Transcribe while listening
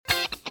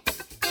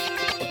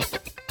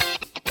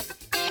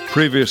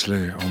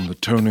Previously on the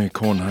Tony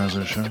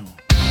Kornheiser Show.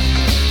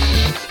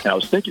 And I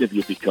was thinking of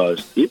you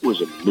because it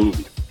was a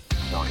movie,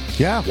 Tony.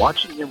 Yeah.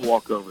 Watching him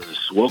walk over the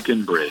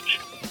Swoken Bridge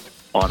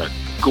on a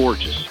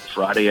gorgeous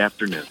Friday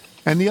afternoon.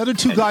 And the other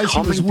two guys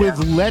he was with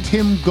let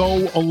him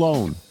go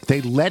alone. They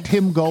let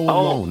him go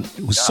alone.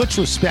 It was such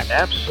respect.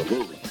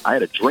 Absolutely. I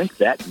had a drink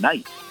that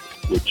night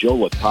with Joe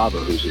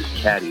LaTava, who's his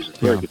caddy. He's a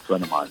very good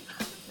friend of mine.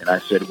 And I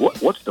said,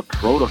 what's the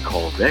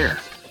protocol there?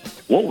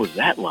 What was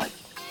that like?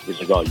 He's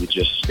like, you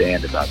just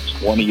stand about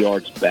 20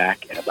 yards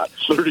back and about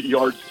 30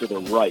 yards to the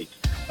right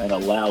and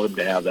allow him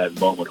to have that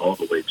moment all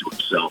the way to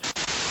himself.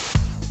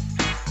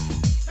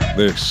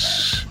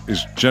 This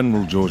is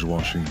General George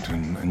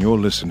Washington, and you're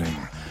listening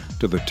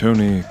to the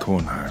Tony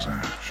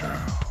Kornheiser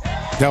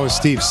Show. That was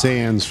Steve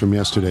Sands from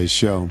yesterday's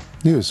show.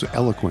 He was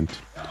eloquent.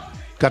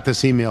 Got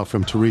this email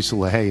from Teresa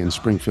LaHaye in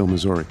Springfield,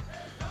 Missouri.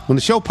 When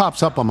the show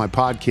pops up on my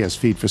podcast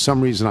feed, for some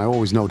reason I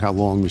always note how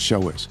long the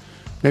show is.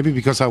 Maybe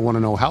because I want to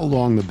know how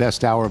long the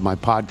best hour of my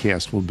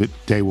podcast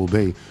day will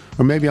be.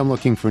 Or maybe I'm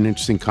looking for an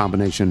interesting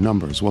combination of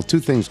numbers. Well, two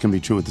things can be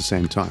true at the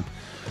same time.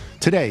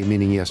 Today,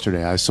 meaning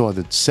yesterday, I saw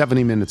that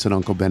 70 Minutes at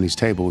Uncle Benny's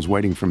table was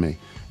waiting for me.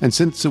 And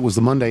since it was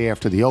the Monday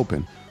after the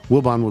Open,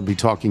 Wilbon would be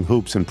talking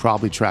hoops and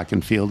probably track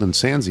and field, and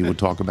Sandsy would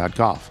talk about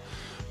golf.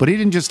 But he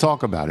didn't just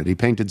talk about it. He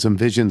painted some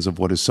visions of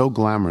what is so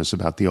glamorous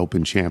about the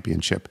Open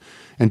Championship.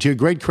 And to your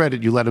great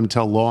credit, you let him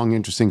tell long,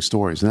 interesting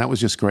stories. And that was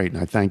just great, and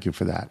I thank you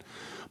for that.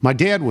 My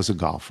dad was a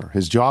golfer.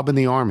 His job in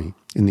the Army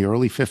in the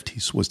early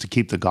 50s was to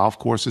keep the golf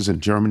courses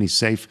in Germany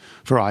safe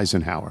for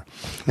Eisenhower.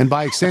 And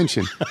by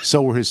extension,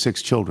 so were his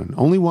 6 children.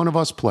 Only one of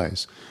us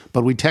plays,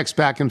 but we text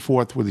back and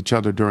forth with each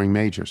other during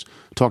majors,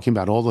 talking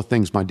about all the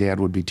things my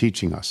dad would be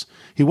teaching us.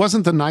 He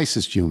wasn't the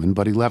nicest human,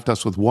 but he left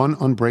us with one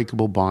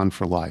unbreakable bond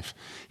for life.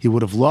 He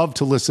would have loved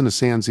to listen to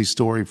Sandsy's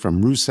story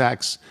from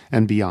Rusacks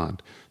and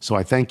beyond. So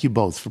I thank you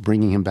both for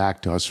bringing him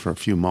back to us for a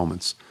few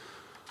moments.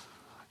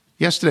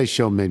 Yesterday's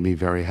show made me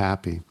very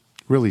happy.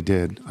 Really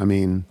did. I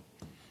mean,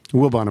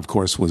 Wilbon, of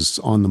course, was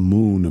on the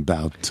moon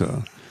about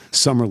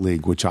Summer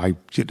League, which I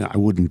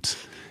wouldn't.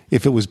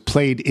 If it was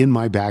played in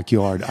my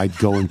backyard, I'd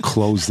go and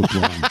close the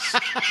blinds.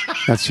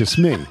 That's just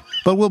me.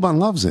 But Wilbon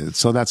loves it,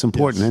 so that's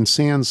important. Yes. And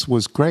Sands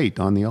was great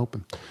on the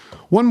Open.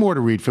 One more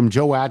to read from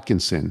Joe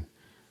Atkinson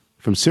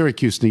from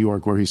Syracuse, New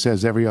York, where he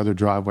says every other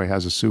driveway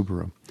has a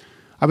Subaru.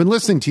 I've been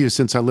listening to you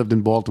since I lived in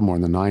Baltimore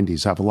in the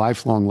 90s. I have a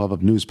lifelong love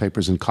of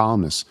newspapers and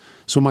columnists.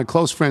 So my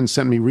close friend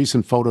sent me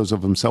recent photos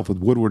of himself with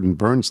Woodward and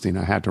Bernstein.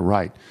 I had to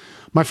write.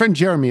 My friend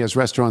Jeremy has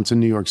restaurants in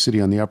New York City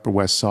on the Upper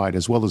West Side,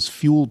 as well as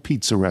Fuel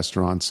Pizza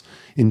restaurants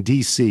in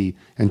D.C.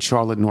 and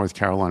Charlotte, North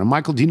Carolina.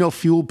 Michael, do you know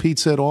Fuel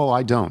Pizza at all?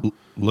 I don't.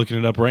 Looking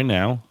it up right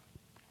now.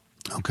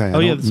 Okay.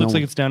 This looks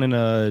like it's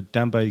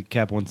down by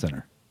Cap One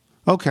Center.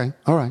 Okay,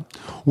 all right.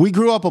 We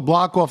grew up a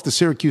block off the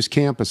Syracuse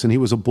campus, and he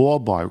was a ball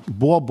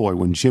boy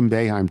when Jim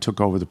Boeheim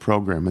took over the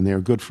program, and they are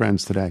good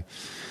friends today.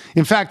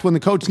 In fact, when the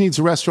coach needs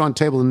a restaurant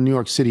table in the New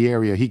York City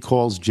area, he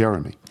calls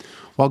Jeremy.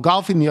 While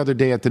golfing the other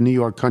day at the New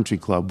York Country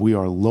Club, we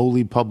are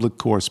lowly public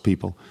course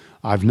people.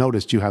 I've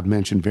noticed you have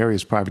mentioned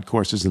various private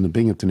courses in the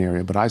Binghamton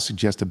area, but I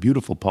suggest a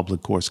beautiful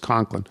public course,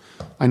 Conklin.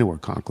 I know where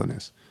Conklin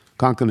is.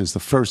 Conklin is the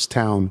first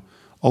town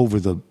over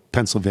the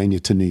Pennsylvania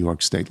to New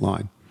York state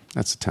line.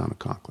 That's the town of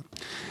Conklin.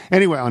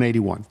 Anyway, on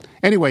 81.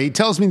 Anyway, he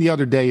tells me the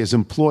other day his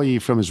employee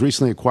from his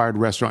recently acquired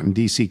restaurant in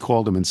D.C.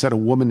 called him and said a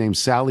woman named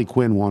Sally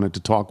Quinn wanted to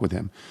talk with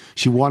him.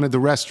 She wanted the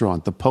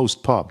restaurant, the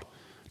Post Pub,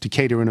 to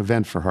cater an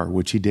event for her,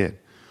 which he did.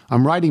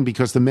 I'm writing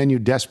because the menu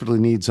desperately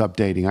needs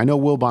updating. I know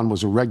Wilbon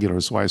was a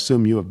regular, so I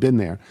assume you have been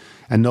there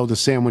and know the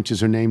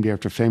sandwiches are named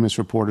after famous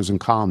reporters and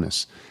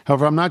columnists.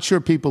 However, I'm not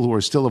sure people who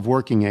are still of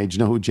working age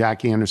know who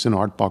Jack Anderson,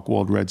 Art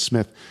Buchwald, Red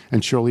Smith,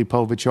 and Shirley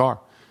Povich are.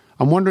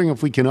 I'm wondering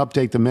if we can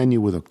update the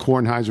menu with a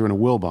Kornheiser and a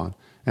Wilbon,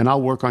 and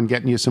I'll work on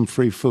getting you some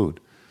free food.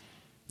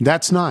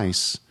 That's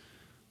nice,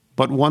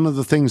 but one of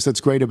the things that's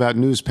great about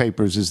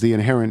newspapers is the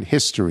inherent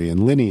history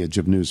and lineage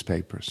of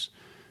newspapers.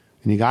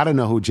 And you got to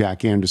know who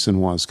Jack Anderson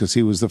was because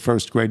he was the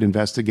first great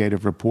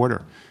investigative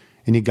reporter.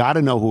 And you got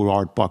to know who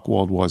Art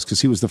Buchwald was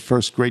because he was the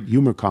first great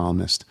humor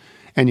columnist.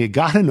 And you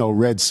got to know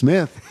Red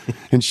Smith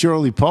and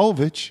Shirley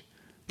Povich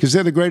because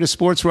they're the greatest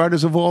sports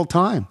writers of all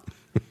time.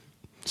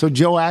 So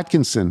Joe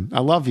Atkinson, I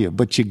love you,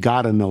 but you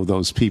got to know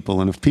those people.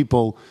 And if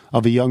people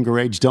of a younger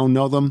age don't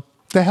know them,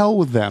 the hell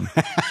with them.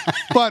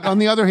 But on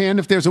the other hand,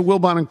 if there's a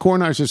Wilbon and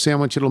Kornheiser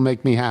sandwich, it'll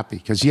make me happy.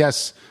 Because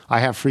yes,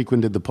 I have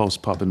frequented the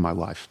Post Pub in my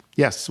life.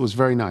 Yes, it was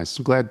very nice.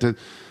 I'm glad to...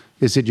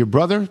 Is it your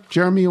brother,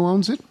 Jeremy, who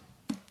owns it?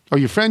 Or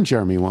your friend,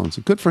 Jeremy, who owns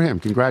it? Good for him.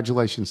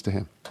 Congratulations to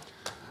him.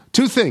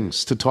 2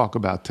 things to talk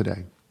about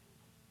today.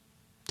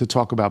 To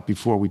talk about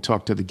before we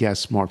talk to the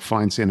guests, Mark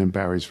Feinsand and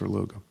Barry's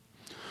Verluga.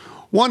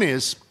 One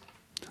is...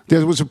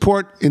 There was a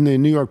report in the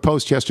New York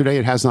Post yesterday,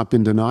 it has not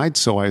been denied,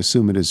 so I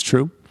assume it is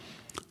true,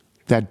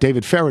 that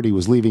David Faraday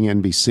was leaving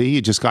NBC.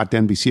 He just got to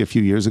NBC a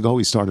few years ago.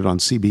 He started on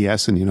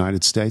CBS in the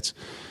United States.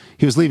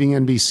 He was leaving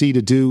NBC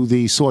to do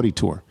the Saudi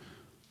tour,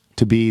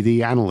 to be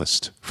the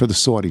analyst for the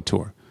Saudi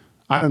tour.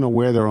 I don't know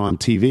where they're on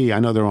TV. I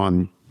know they're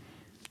on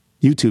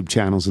YouTube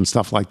channels and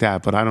stuff like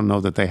that, but I don't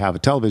know that they have a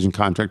television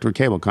contract or a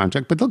cable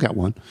contract, but they'll get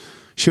one.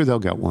 Sure, they'll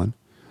get one.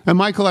 And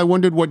Michael, I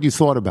wondered what you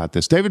thought about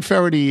this. David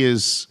Feherty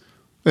is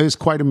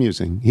quite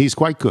amusing. He's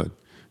quite good.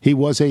 He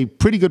was a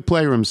pretty good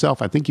player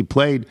himself. I think he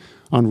played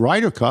on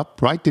Ryder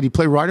Cup, right? Did he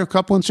play Ryder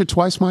Cup once or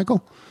twice,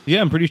 Michael?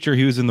 Yeah, I'm pretty sure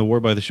he was in the War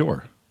by the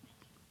Shore.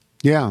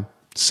 Yeah.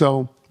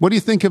 So what do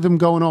you think of him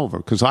going over?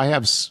 Because I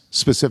have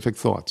specific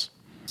thoughts.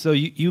 So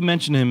you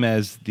mentioned him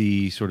as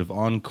the sort of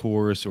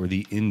on-course or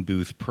the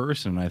in-booth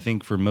person. I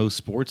think for most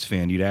sports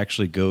fan, you'd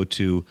actually go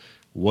to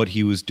what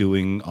he was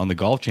doing on the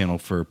Golf Channel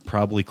for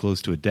probably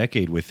close to a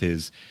decade with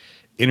his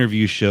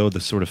interview show,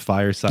 the sort of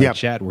fireside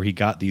chat where he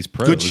got these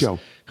pros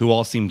who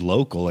all seemed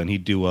local, and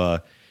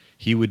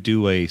he would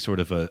do a sort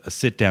of a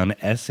sit-down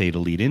essay to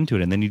lead into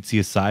it, and then you'd see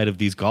a side of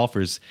these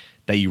golfers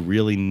that you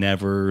really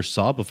never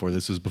saw before.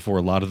 This was before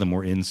a lot of them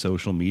were in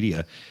social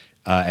media,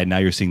 and now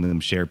you're seeing them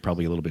shared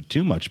probably a little bit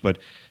too much. But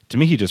to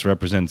me, he just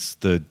represents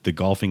the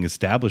golfing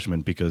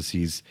establishment because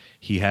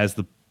he has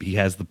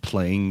the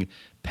playing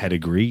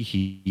pedigree.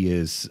 He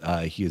is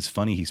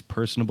funny. He's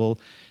personable.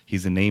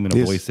 He's a name and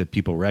a voice that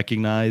people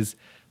recognize.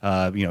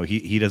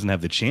 He doesn't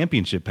have the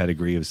championship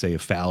pedigree of, say, a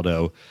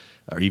Faldo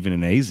or even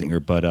an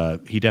Azinger,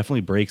 but he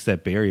definitely breaks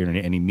that barrier,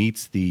 and he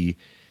meets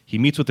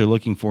what they're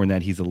looking for in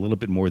that he's a little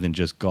bit more than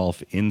just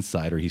golf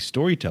insider. He's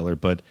storyteller,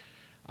 but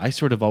I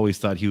sort of always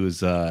thought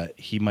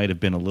he might have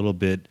been a little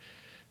bit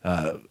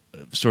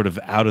sort of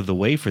out of the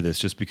way for this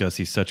just because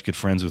he's such good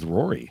friends with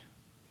Rory.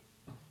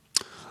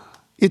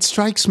 It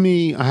strikes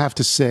me, I have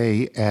to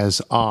say,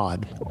 as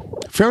odd.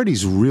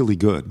 Feherty's really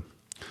good.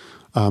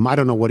 I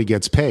don't know what he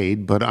gets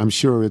paid, but I'm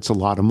sure it's a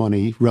lot of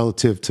money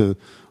relative to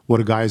what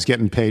a guy is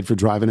getting paid for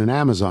driving an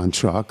Amazon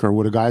truck or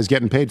what a guy is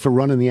getting paid for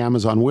running the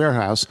Amazon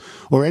warehouse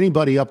or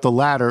anybody up the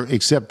ladder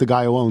except the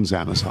guy who owns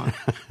Amazon.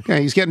 Yeah,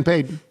 he's getting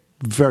paid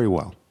very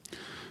well.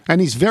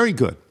 And he's very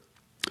good.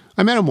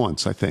 I met him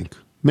once, I think.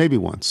 Maybe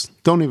once.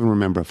 Don't even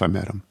remember if I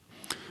met him.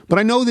 But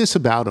I know this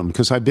about him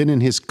because I've been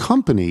in his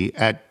company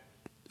at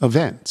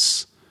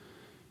events.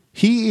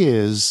 He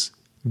is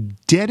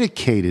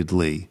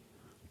dedicatedly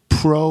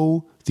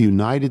pro the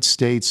United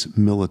States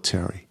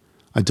military.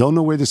 I don't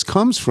know where this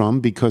comes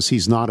from because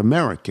he's not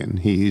American.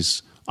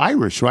 He's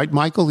Irish, right,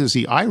 Michael? Is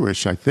he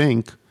Irish, I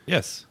think?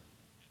 Yes.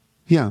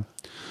 Yeah.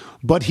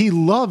 But he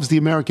loves the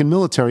American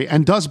military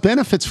and does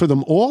benefits for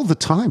them all the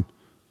time.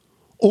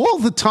 All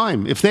the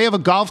time. If they have a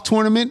golf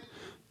tournament,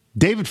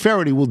 David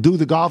Feherty will do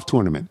the golf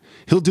tournament.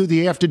 He'll do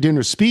the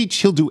after-dinner speech.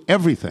 He'll do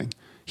everything.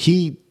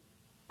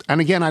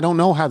 And again, I don't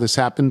know how this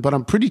happened, but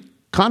I'm pretty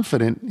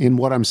confident in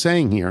what I'm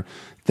saying here,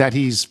 that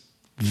he's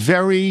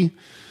very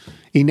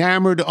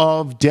enamored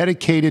of,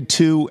 dedicated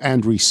to,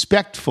 and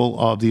respectful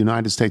of the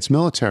United States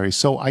military.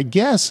 So I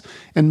guess,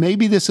 and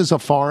maybe this is a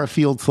far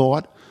afield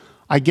thought,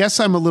 I guess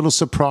I'm a little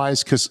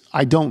surprised because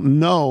I don't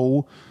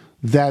know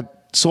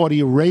that Saudi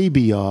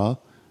Arabia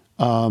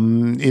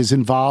is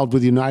involved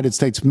with the United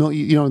States, the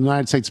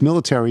United States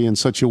military in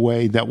such a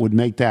way that would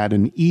make that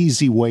an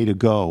easy way to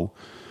go.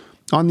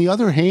 On the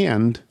other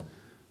hand,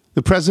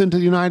 the president of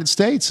the United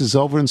States is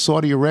over in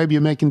Saudi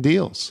Arabia making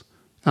deals.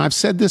 And I've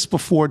said this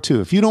before, too.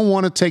 If you don't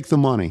want to take the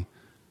money,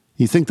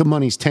 you think the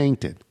money's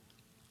tainted.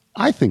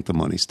 I think the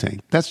money's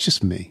tainted. That's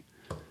just me.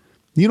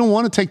 You don't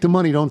want to take the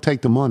money, don't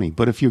take the money.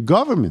 But if your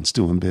government's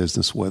doing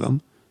business with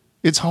them,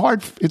 it's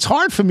hard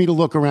for me to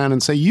look around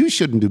and say you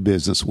shouldn't do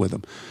business with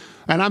them.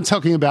 And I'm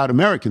talking about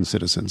American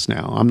citizens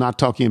now. I'm not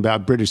talking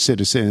about British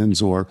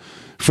citizens or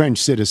French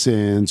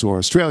citizens or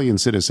Australian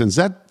citizens.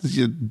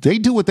 They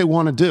do what they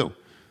want to do.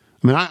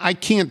 I mean, I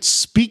can't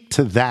speak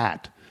to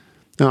that.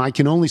 I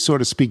can only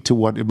sort of speak to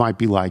what it might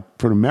be like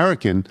for an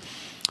American,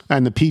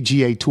 and the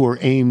PGA Tour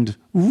aimed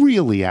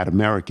really at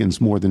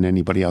Americans more than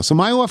anybody else. Am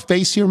I off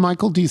base here,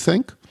 Michael, do you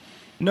think?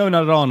 No,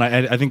 not at all. And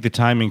I think the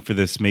timing for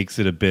this makes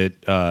it a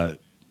bit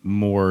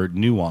more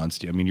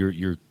nuanced. I mean,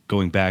 you're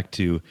going back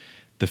to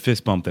the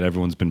fist bump that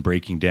everyone's been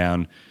breaking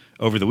down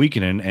over the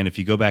weekend. And if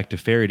you go back to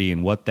Feherty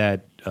and what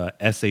that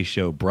essay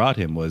show brought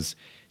him was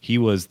he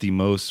was the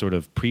most sort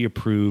of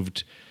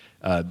pre-approved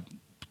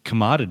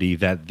commodity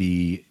that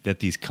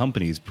these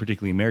companies,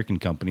 particularly American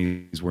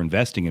companies, were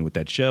investing in with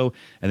that show.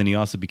 And then he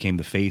also became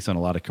the face on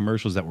a lot of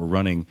commercials that were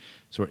running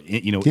sort of,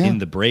 in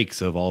the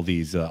breaks of all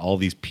these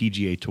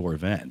PGA Tour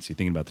events. You're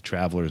thinking about the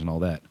Travelers and all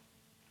that.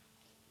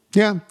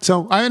 Yeah.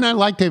 So I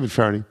like David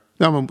Feherty.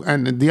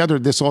 And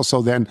this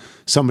also then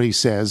somebody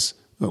says,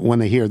 when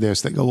they hear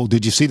this, they go, well,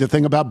 did you see the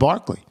thing about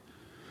Barkley?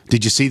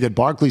 Did you see that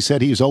Barkley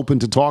said he was open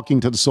to talking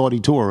to the Saudi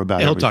Tour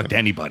about He'll everything? talk to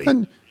anybody.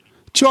 And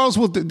Charles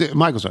will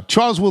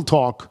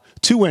talk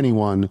to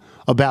anyone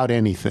about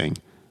anything.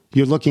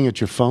 You're looking at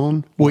your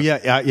phone? Well,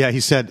 yeah. He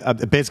said,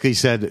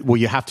 well,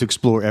 you have to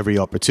explore every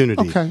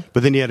opportunity. Okay.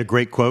 But then he had a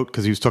great quote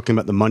because he was talking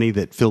about the money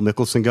that Phil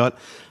Mickelson got.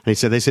 And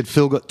they said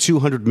Phil got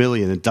 $200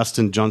 million and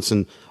Dustin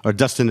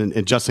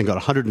and Justin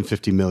got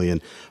 $150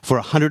 million. For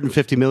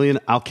 $150 million,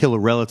 I'll kill a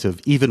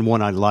relative, even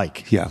one I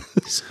like. Yeah.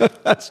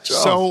 That's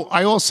Charles. So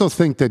I also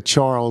think that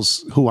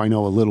Charles, who I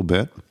know a little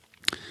bit,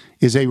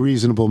 is a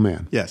reasonable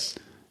man. Yes.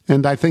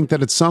 And I think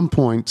that at some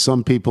point,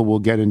 some people will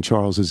get in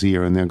Charles's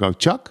ear and they'll go,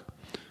 Chuck,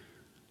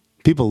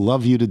 people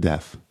love you to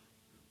death.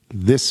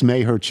 This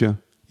may hurt you.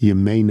 You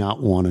may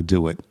not want to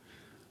do it.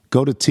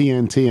 Go to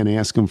TNT and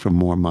ask them for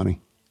more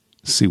money.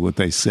 See what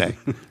they say,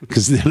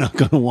 because they're not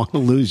going to want to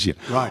lose you.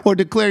 Right. Or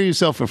declare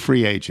yourself a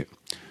free agent,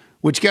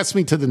 which gets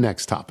me to the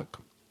next topic,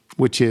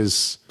 which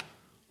is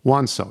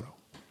Juan Soto.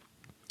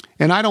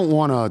 And I don't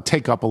want to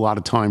take up a lot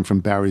of time from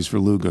Barry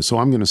Svrluga, so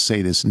I'm going to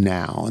say this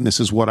now. And this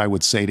is what I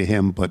would say to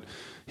him, but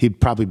he'd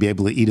probably be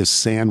able to eat a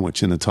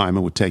sandwich in the time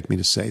it would take me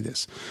to say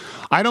this.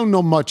 I don't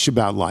know much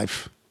about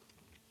life.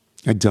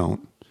 I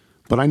don't.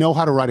 But I know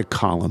how to write a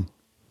column.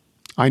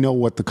 I know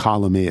what the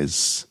column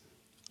is.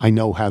 I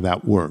know how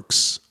that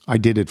works. I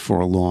did it for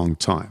a long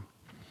time.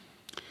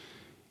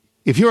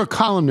 If you're a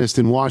columnist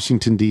in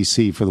Washington,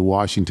 D.C. for the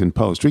Washington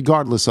Post,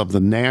 regardless of the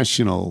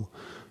national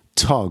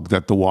tug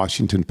that the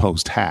Washington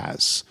Post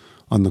has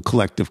on the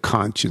collective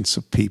conscience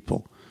of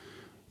people,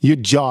 your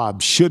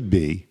job should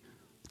be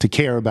to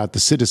care about the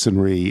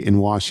citizenry in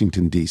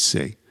Washington,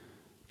 D.C.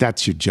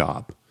 That's your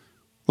job.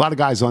 A lot of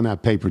guys on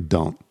that paper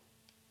don't.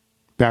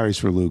 Barry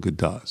Svrluga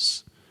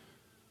does.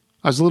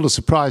 I was a little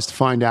surprised to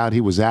find out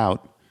he was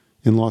out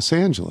in Los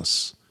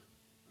Angeles.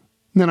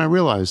 And then I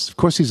realized, of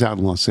course he's out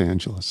in Los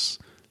Angeles.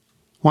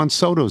 Juan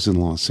Soto's in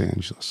Los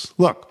Angeles.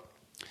 Look,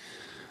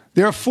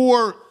 there are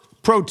 4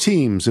 pro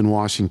teams in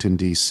Washington,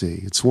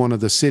 D.C. It's one of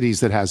the cities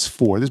that has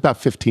 4. There's about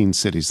 15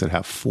 cities that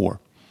have 4.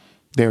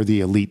 They're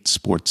the elite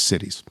sports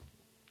cities.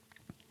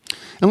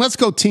 And let's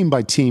go team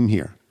by team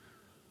here.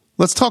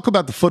 Let's talk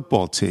about the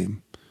football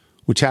team,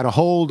 which had a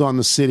hold on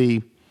the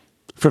city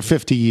for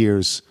 50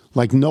 years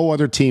like no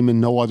other team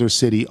in no other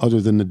city other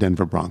than the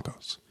Denver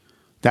Broncos.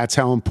 That's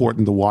how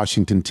important the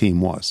Washington team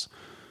was.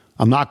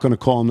 I'm not going to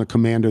call them the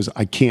Commanders.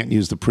 I can't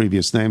use the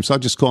previous name, so I'll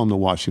just call them the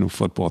Washington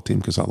football team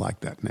because I like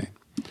that name.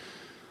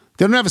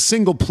 They don't have a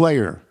single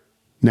player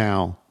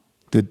now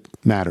that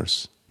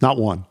matters. Not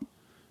one.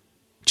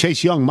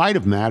 Chase Young might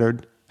have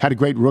mattered, had a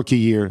great rookie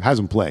year,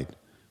 hasn't played.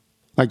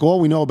 Like, all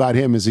we know about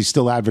him is he's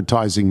still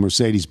advertising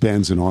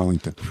Mercedes-Benz in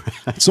Arlington.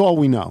 That's all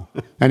we know.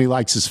 And he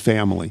likes his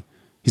family.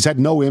 He's had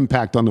no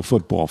impact on the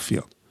football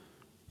field.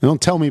 And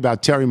don't tell me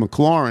about Terry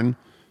McLaurin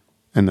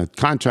and the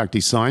contract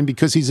he signed,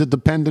 because he's a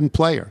dependent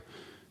player.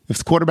 If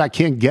the quarterback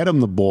can't get him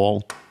the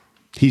ball,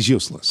 he's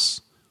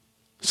useless.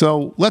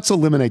 So let's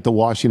eliminate the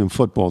Washington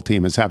football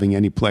team as having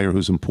any player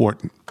who's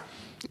important.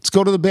 Let's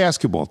go to the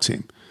basketball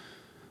team.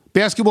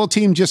 Basketball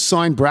team just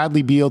signed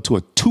Bradley Beal to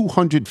a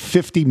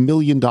 $250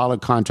 million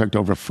contract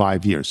over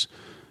 5 years.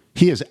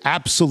 He is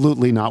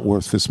absolutely not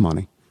worth this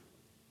money.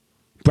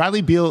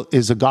 Bradley Beal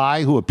is a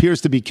guy who appears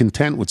to be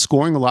content with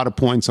scoring a lot of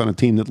points on a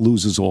team that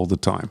loses all the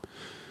time.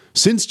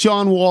 Since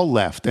John Wall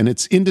left, and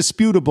it's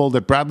indisputable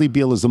that Bradley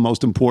Beal is the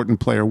most important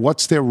player,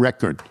 what's their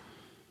record?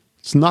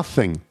 It's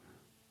nothing.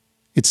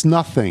 It's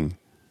nothing.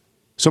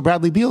 So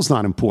Bradley Beal's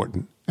not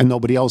important, and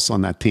nobody else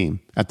on that team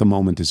at the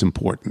moment is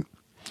important.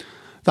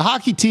 The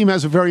hockey team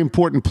has a very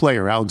important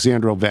player,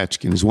 Alexander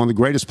Ovechkin. He's one of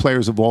the greatest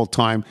players of all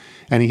time,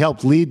 and he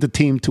helped lead the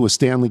team to a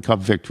Stanley Cup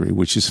victory,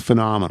 which is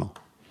phenomenal.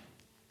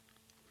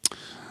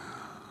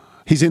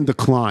 He's in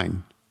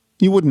decline.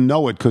 You wouldn't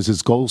know it because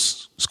his goal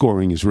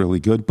scoring is really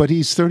good, but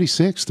he's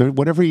 36,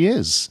 whatever he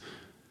is.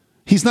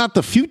 He's not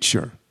the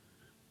future.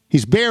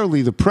 He's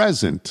barely the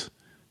present.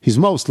 He's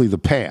mostly the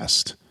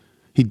past.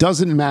 He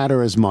doesn't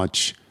matter as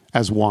much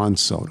as Juan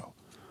Soto.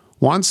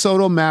 Juan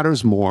Soto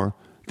matters more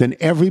than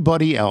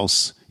everybody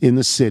else in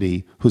the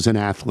city who's an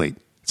athlete.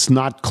 It's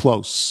not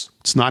close.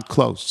 It's not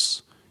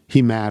close.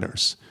 He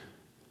matters.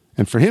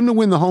 And for him to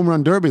win the home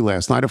run derby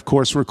last night, of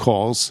course,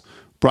 recalls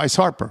Bryce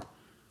Harper.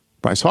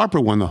 Bryce Harper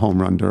won the home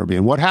run derby.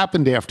 And what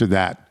happened after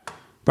that?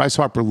 Bryce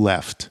Harper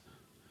left.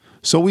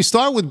 So we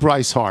start with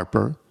Bryce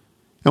Harper,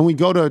 and we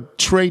go to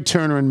Trey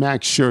Turner and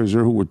Max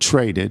Scherzer, who were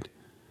traded.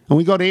 And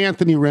we go to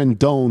Anthony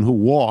Rendon, who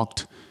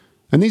walked.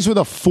 And these were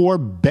the 4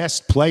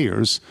 best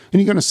players.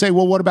 And you're going to say,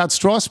 well, what about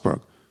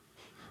Strasburg?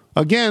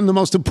 Again, the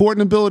most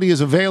important ability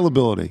is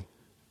availability.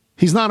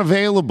 He's not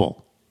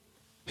available.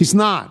 He's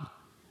not.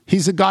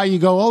 He's a guy you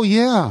go, oh,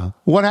 yeah,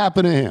 what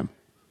happened to him?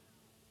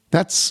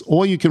 That's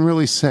all you can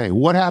really say.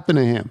 What happened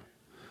to him?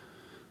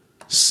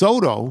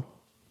 Soto,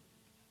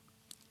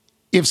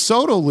 if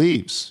Soto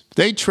leaves,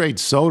 they trade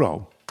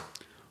Soto.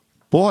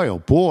 Boy, oh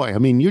boy. I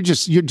mean, you're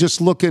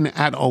just looking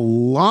at a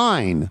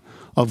line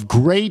of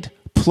great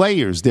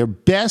players, their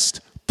best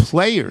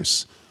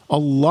players, a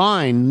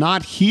line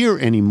not here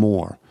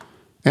anymore.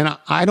 And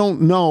I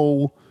don't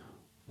know.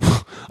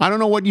 I don't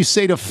know what you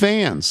say to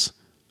fans.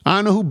 I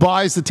don't know who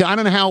buys the team. I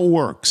don't know how it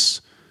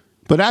works.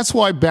 But that's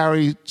why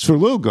Barry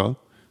Svrluga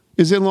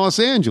is in Los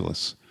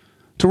Angeles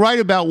to write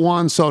about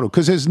Juan Soto,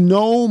 because there's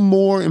no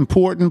more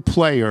important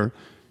player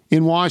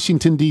in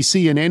Washington,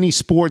 D.C. in any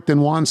sport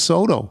than Juan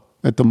Soto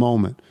at the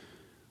moment.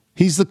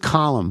 He's the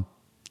column.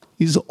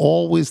 He's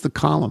always the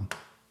column.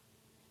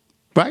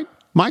 Right,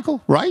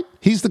 Michael? Right?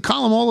 He's the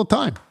column all the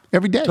time,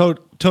 every day.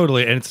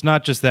 Totally. And it's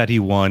not just that he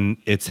won.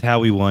 It's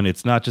how he won.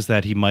 It's not just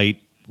that he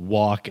might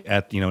walk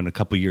at, in a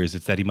couple of years.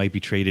 It's that he might be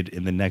traded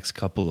in the next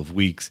couple of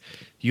weeks.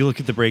 You look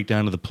at the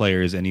breakdown of the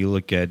players, and you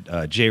look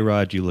at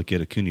J-Rod, you look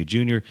at Acuna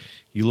Jr.,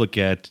 you look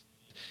at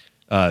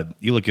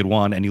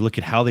Juan, and you look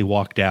at how they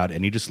walked out,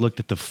 and you just looked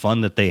at the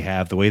fun that they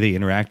have, the way they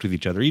interact with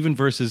each other, even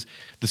versus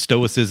the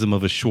stoicism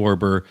of a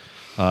Schwarber,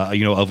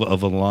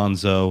 of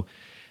Alonso,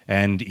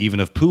 and even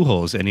of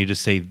Pujols. And you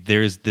just say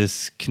there's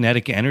this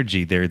kinetic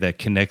energy there that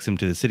connects him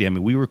to the city. I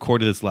mean, we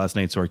recorded this last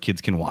night so our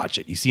kids can watch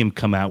it. You see him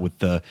come out with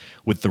the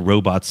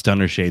robot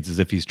stunner shades as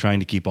if he's trying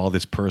to keep all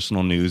this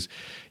personal news,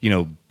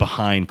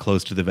 behind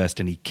close to the vest,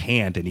 and he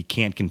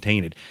can't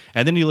contain it.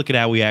 And then you look at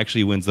how he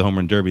actually wins the home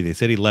run derby. They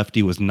said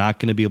lefty was not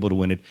going to be able to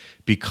win it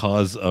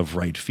because of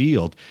right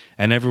field,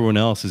 and everyone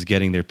else is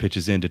getting their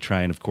pitches in to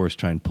try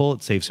and pull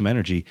it, save some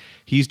energy.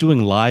 He's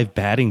doing live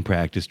batting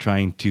practice,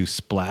 trying to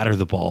splatter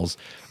the balls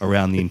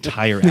around the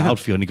entire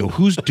outfield. And you go,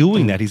 who's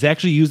doing that? He's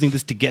actually using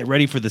this to get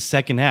ready for the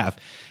second half.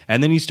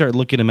 And then you start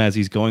looking at him as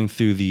he's going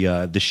through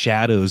the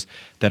shadows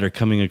that are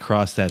coming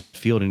across that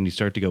field, and you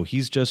start to go,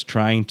 he's just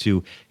trying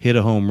to hit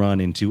a home run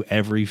into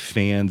every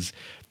fan's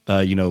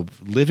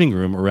living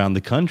room around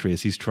the country,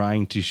 as he's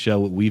trying to show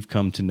what we've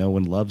come to know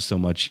and love so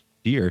much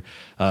here,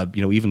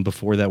 even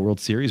before that World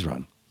Series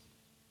run.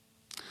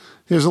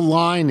 There's a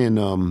line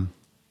in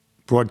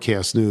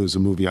Broadcast News, a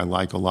movie I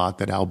like a lot,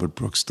 that Albert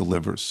Brooks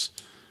delivers.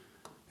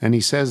 And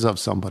he says of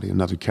somebody,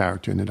 another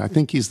character in it, I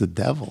think he's the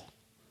devil.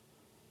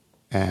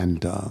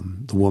 And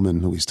the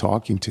woman who he's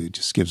talking to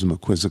just gives him a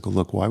quizzical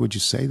look. Why would you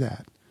say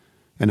that?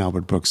 And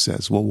Albert Brooks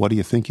says, well, what do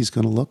you think he's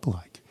going to look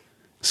like?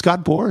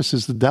 Scott Boras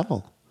is the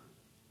devil.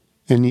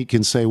 And you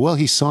can say, well,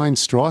 he signed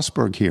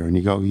Strasburg here. And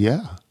you go,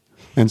 yeah.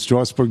 And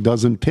Strasburg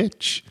doesn't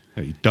pitch.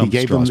 He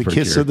gave him the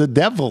kiss of the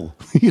devil,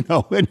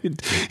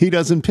 and he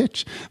doesn't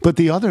pitch. But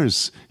the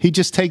others, he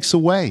just takes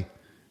away.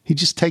 He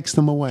just takes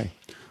them away.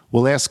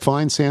 We'll ask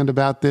Feinsand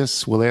about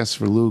this. We'll ask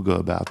Verluga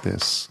about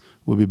this.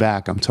 We'll be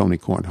back. I'm Tony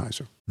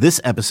Kornheiser.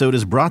 This episode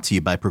is brought to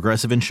you by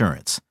Progressive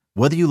Insurance.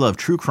 Whether you love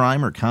true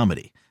crime or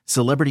comedy,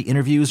 celebrity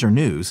interviews or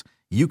news,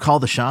 you call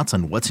the shots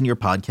on what's in your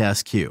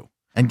podcast queue.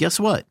 And guess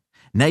what?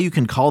 Now you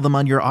can call them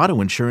on your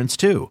auto insurance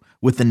too,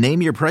 with the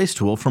Name Your Price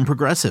tool from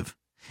Progressive.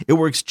 It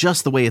works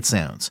just the way it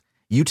sounds.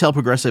 You tell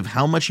Progressive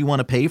how much you want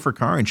to pay for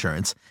car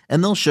insurance,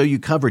 and they'll show you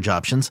coverage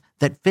options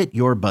that fit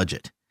your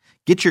budget.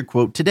 Get your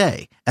quote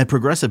today at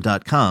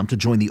Progressive.com to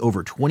join the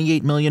over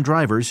 28 million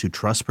drivers who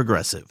trust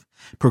Progressive.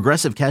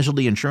 Progressive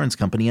Casualty Insurance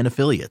Company and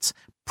Affiliates.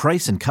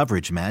 Price and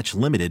coverage match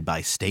limited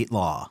by state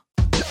law.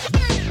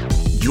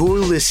 You're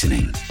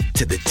listening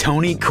to The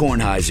Tony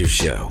Kornheiser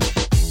Show.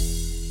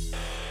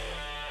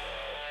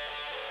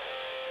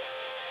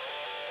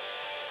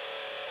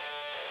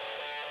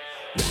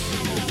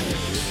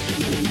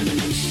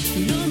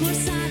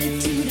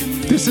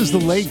 This is the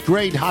late,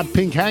 great Hot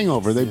Pink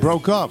Hangover. They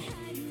broke up.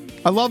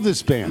 I love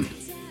this band.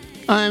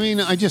 I mean,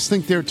 I just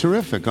think they're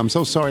terrific. I'm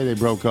so sorry they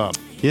broke up.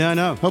 Yeah, I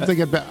know. Hope they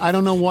get back. I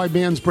don't know why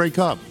bands break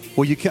up.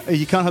 Well, you can't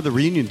have the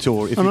reunion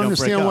tour if you don't break up. I don't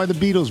understand why the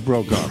Beatles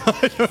broke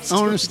up. I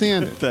don't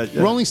understand it. That,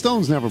 yeah. Rolling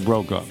Stones never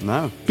broke up.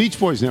 No. Beach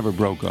Boys never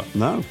broke up.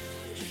 No.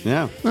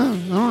 Yeah. No, I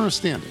don't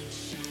understand it.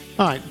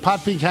 All right,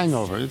 Hot Pink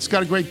Hangover. It's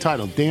got a great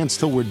title, Dance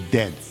Till We're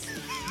Dead.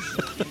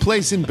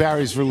 Plays in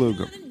Barry's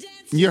Verluga.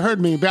 You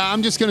heard me.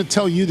 I'm just going to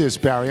tell you this,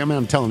 Barry. I mean,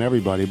 I'm telling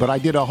everybody, but I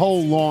did a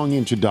whole long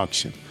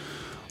introduction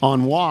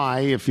on why,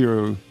 if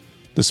you're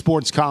the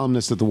sports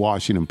columnist at the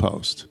Washington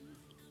Post,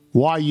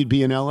 why you'd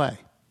be in L.A.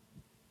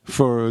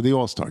 for the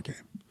All-Star game.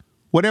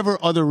 Whatever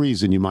other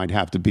reason you might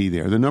have to be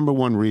there, the number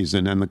one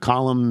reason, and the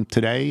column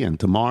today and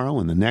tomorrow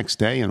and the next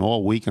day and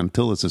all week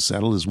until it's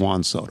settled, is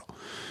Juan Soto.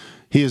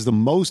 He is the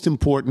most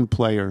important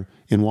player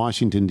in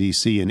Washington,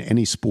 D.C. in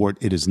any sport.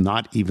 It is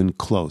not even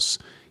close.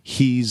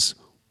 He's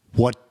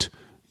what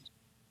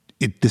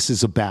this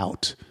is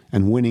about,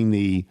 and winning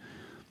the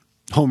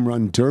home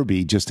run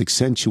derby just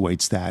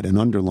accentuates that and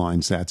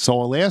underlines that. So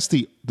I'll ask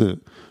the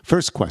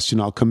first question.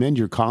 I'll commend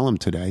your column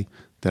today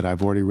that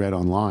I've already read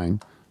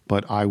online,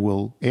 but I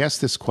will ask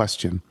this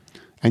question,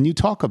 and you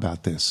talk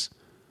about this.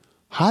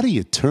 How do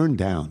you turn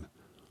down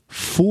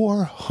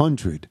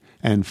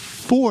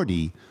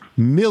 $440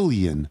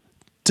 million?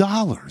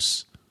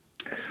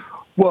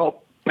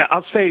 Well,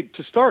 I'll say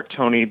to start,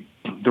 Tony,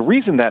 the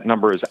reason that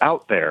number is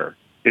out there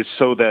is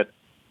so that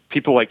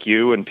people like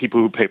you and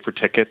people who pay for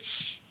tickets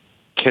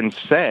can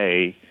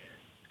say,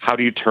 how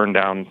do you turn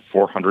down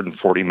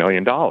 $440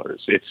 million?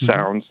 It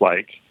sounds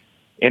like,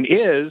 and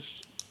is,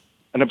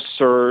 an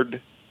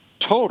absurd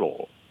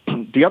total.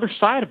 The other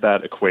side of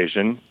that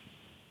equation,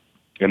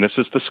 and this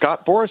is the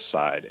Scott Boras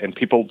side, and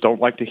people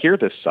don't like to hear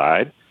this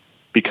side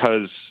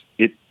because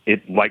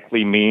it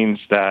likely means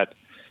that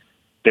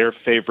their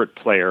favorite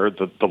player,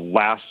 the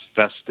last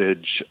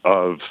vestige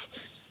of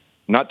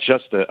not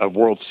just a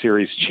World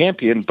Series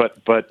champion,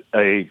 but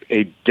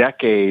a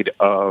decade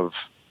of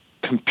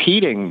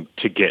competing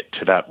to get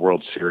to that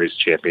World Series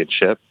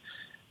championship,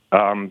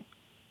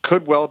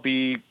 could well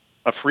be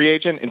a free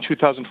agent in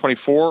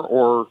 2024,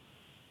 or,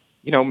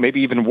 maybe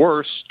even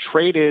worse,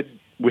 traded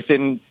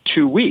within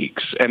 2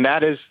 weeks. And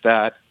that is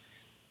that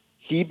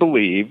he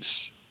believes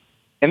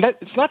and that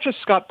it's not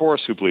just Scott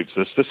Boras who believes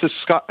this. This is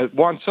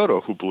Juan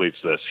Soto who believes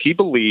this. He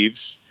believes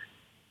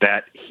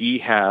that he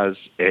has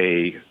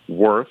a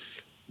worth.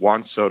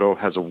 Juan Soto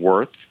has a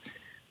worth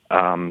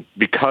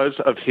because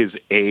of his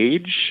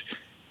age,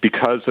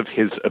 because of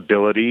his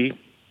ability,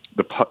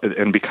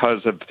 and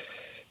because of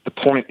the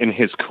point in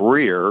his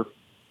career,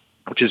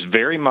 which is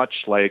very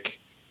much like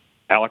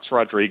Alex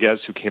Rodriguez,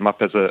 who came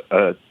up as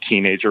a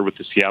teenager with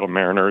the Seattle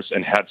Mariners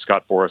and had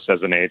Scott Boras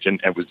as an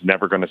agent and was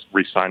never going to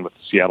re-sign with the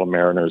Seattle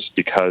Mariners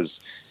because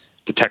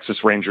the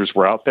Texas Rangers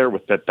were out there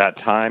with, at that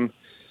time,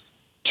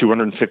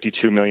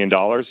 $252 million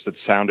that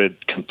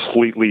sounded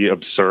completely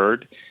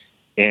absurd.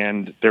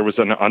 And there was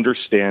an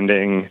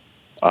understanding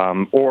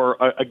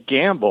or a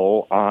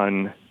gamble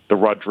on the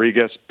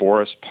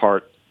Rodriguez-Boras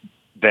part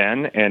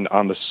then and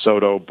on the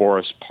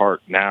Soto-Boras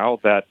part now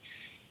that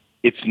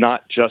it's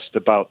not just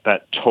about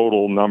that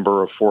total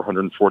number of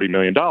 $440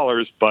 million,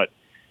 but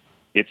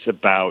it's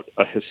about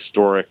a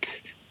historic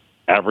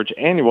average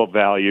annual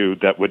value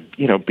that would,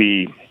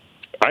 be,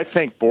 I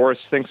think Boras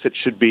thinks it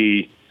should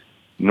be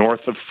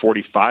north of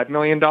 $45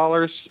 million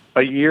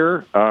a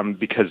year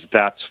because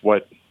that's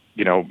what,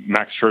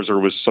 Max Scherzer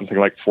was something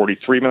like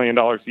 $43 million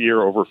a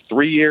year over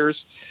 3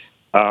 years.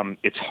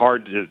 It's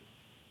hard to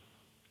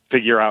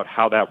figure out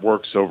how that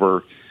works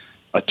over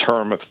a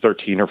term of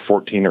 13 or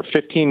 14 or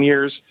 15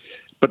 years.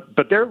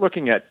 But they're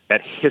looking at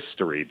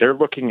history. They're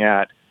looking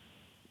at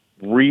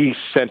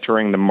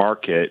recentering the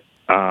market.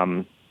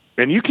 And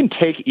you can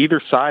take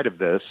either side of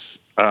this.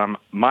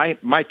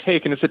 My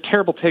take, and it's a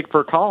terrible take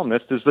for a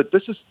columnist, is that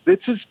this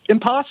is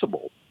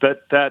impossible.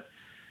 That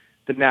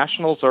the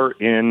Nationals are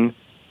in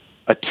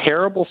a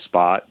terrible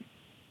spot,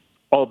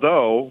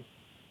 although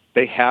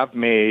they have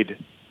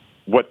made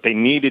what they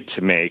needed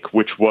to make,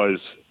 which was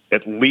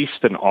at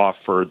least an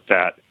offer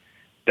that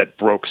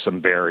broke some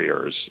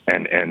barriers,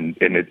 and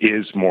it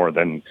is more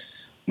than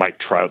Mike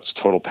Trout's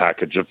total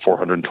package of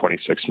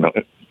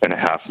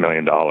 $426.5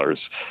 million.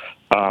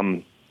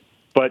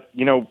 But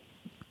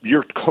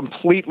you're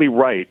completely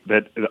right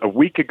that a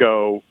week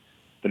ago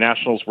the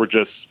Nationals were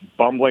just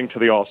bumbling to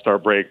the All-Star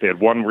break. They had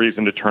one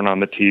reason to turn on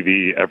the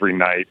TV every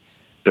night.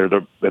 They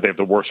have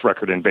the worst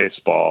record in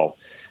baseball.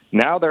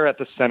 Now they're at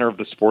the center of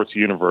the sports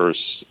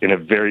universe in a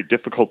very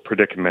difficult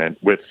predicament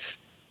with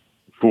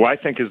who I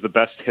think is the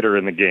best hitter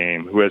in the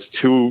game, who has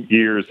 2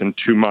 years and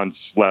 2 months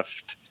left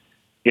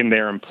in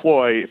their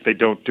employ if they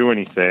don't do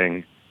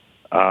anything.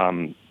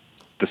 The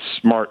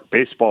smart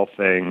baseball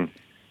thing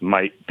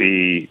might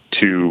be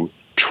to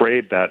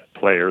trade that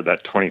player,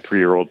 that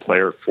 23-year-old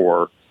player,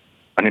 for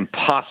an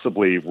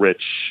impossibly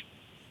rich,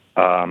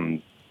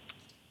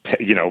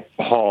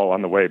 haul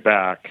on the way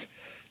back.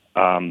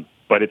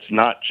 But it's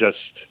not just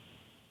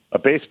a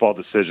baseball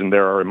decision.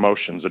 There are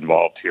emotions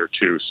involved here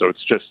too. So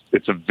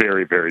it's a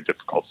very, very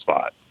difficult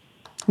spot.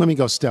 Let me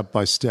go step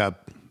by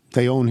step.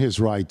 They own his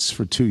rights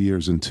for 2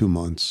 years and 2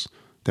 months.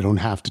 They don't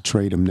have to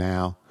trade him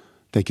now.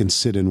 They can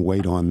sit and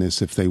wait on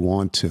this if they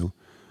want to.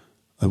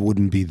 It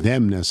wouldn't be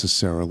them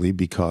necessarily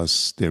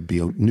because there'd be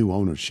a new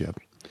ownership.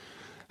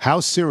 How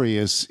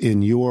serious,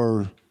 in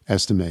your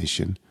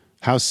estimation,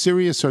 how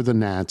serious are the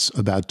Nats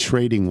about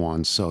trading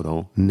Juan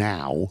Soto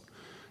now?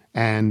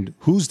 And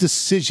whose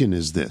decision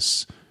is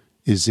this?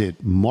 Is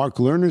it Mark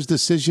Lerner's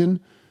decision?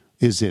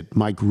 Is it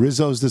Mike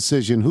Rizzo's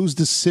decision? Whose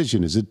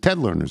decision? Is it Ted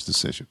Lerner's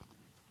decision?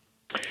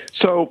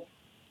 So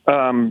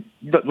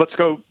let's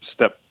go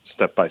step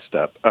by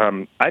step.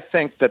 I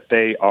think that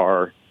they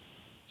are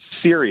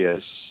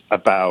serious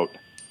about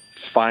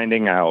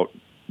finding out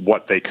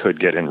what they could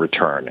get in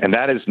return. And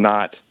that is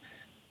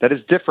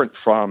different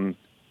from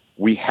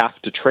we have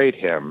to trade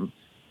him.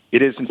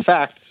 It is, in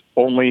fact,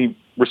 only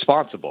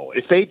responsible.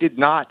 If they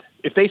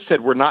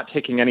said we're not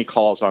taking any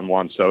calls on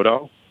Juan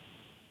Soto,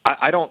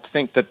 I don't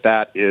think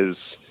that is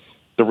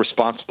the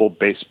responsible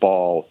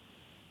baseball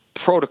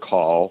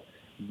protocol,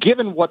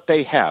 given what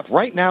they have.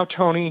 Right now,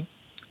 Tony,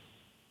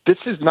 this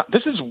is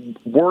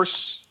worse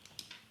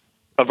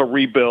of a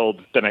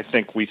rebuild than I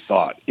think we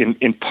thought,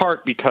 in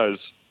part because,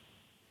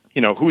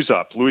 who's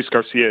up? Luis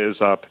Garcia is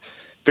up.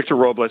 Victor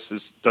Robles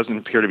doesn't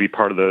appear to be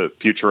part of the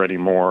future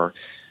anymore.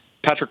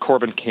 Patrick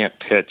Corbin can't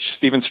pitch.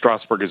 Steven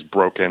Strasburg is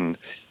broken.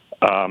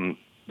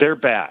 They're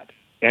bad.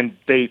 And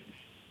the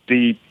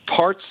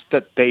parts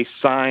that they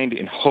signed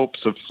in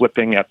hopes of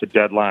flipping at the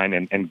deadline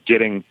and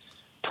getting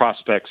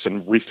prospects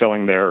and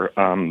refilling their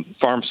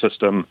farm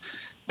system,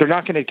 they're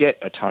not going to get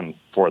a ton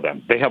for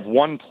them. They have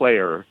one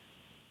player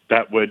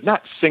that would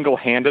not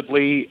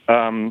single-handedly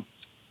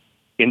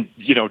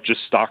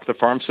just stock the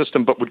farm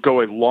system, but would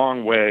go a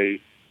long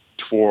way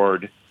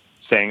toward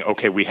saying,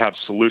 okay, we have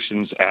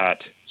solutions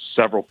at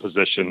several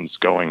positions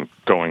going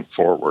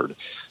forward.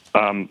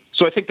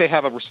 So I think they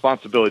have a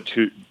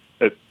responsibility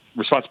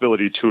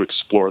to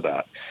explore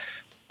that.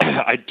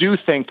 I do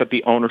think that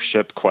the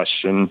ownership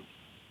question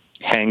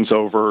hangs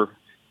over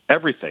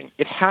everything.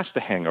 It has to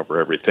hang over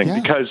everything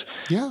because,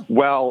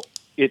 well,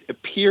 it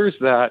appears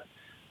that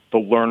the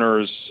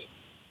Lerners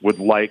would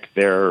like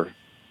their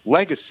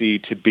legacy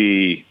to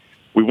be,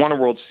 we won a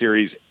World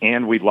Series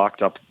and we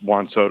locked up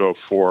Juan Soto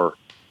for,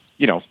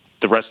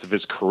 the rest of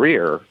his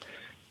career.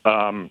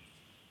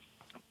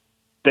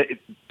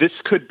 This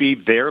could be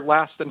their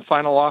last and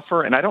final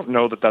offer, and I don't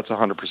know that that's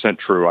 100%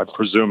 true. I'm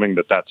presuming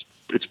that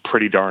it's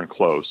pretty darn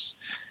close.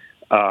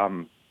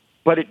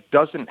 But it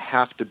doesn't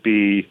have to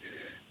be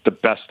the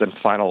best and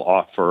final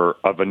offer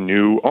of a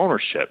new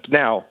ownership.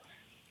 Now,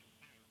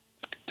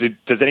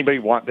 does anybody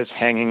want this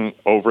hanging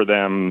over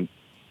them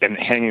and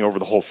hanging over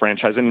the whole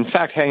franchise, and in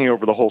fact, hanging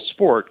over the whole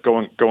sport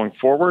going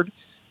forward?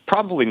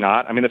 Probably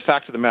not. I mean, the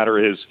fact of the matter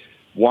is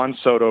Juan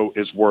Soto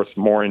is worth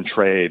more in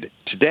trade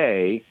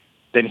today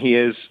than he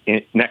is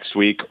next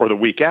week or the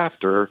week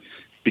after,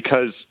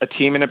 because a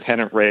team in a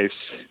pennant race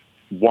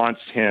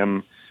wants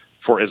him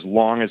for as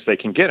long as they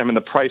can get him. And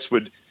the price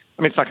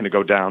it's not going to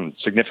go down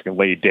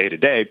significantly day to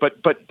day,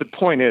 but the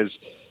point is,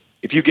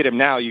 if you get him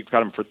now, you've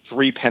got him for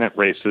 3 pennant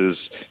races,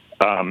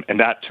 and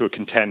that to a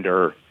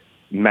contender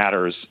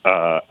matters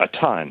a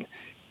ton.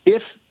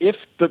 If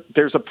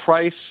there's a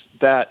price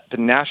that the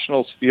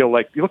Nationals feel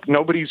like, look,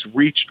 nobody's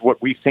reached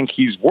what we think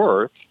he's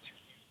worth,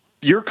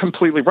 you're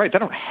completely right. They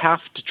don't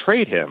have to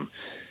trade him.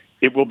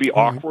 It will be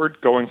awkward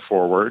going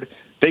forward.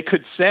 They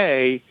could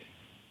say,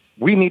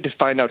 we need to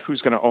find out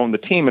who's going to own the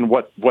team and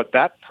what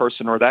that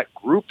person or that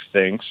group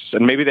thinks,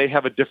 and maybe they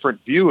have a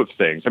different view of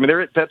things. I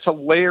mean, that's a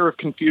layer of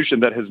confusion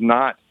that has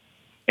not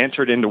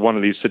entered into one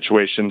of these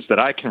situations that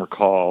I can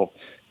recall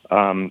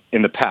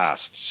in the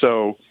past.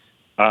 So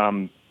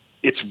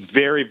it's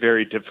very,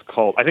 very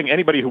difficult. I think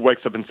anybody who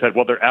wakes up and said,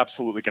 well, they're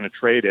absolutely going to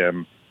trade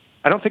him,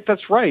 I don't think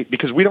that's right,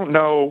 because we don't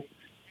know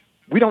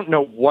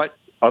what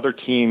other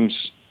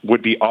teams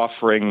would be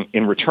offering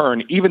in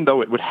return, even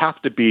though it would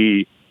have to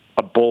be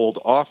a bold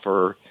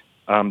offer.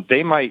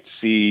 They might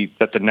see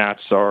that the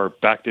Nats are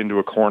backed into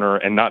a corner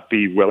and not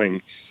be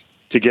willing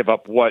to give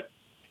up what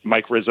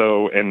Mike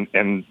Rizzo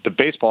and the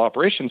baseball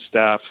operations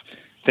staff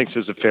thinks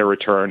is a fair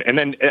return. And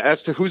then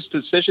as to whose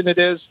decision it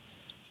is,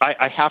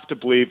 I have to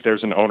believe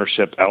there's an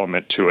ownership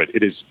element to it.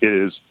 It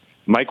is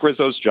Mike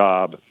Rizzo's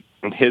job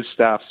and his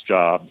staff's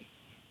job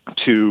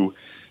to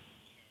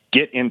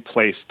get in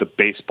place the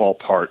baseball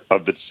part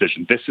of the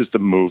decision. This is the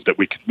move that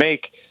we could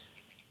make.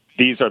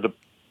 These are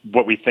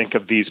what we think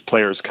of these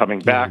players coming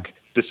back.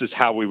 This is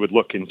how we would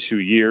look in 2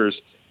 years.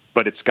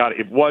 But it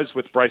was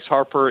with Bryce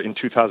Harper in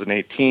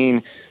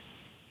 2018.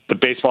 The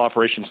baseball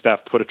operations staff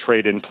put a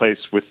trade in place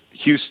with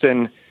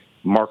Houston.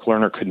 Mark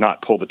Lerner could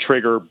not pull the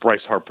trigger.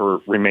 Bryce Harper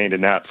remained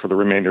in that for the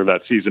remainder of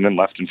that season and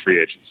left in free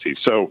agency.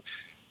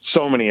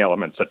 So many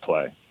elements at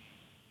play.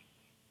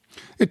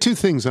 2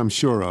 things I'm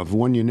sure of.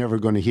 One, you're never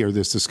going to hear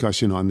this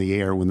discussion on the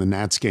air when the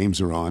Nats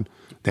games are on.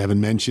 They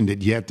haven't mentioned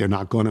it yet. They're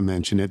not going to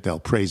mention it. They'll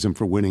praise him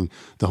for winning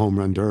the home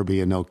run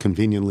derby, and they'll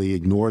conveniently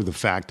ignore the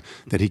fact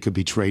that he could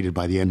be traded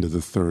by the end of the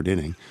 3rd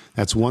inning.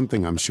 That's one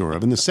thing I'm sure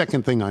of. And the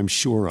second thing I'm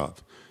sure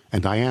of,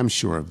 and I am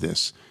sure of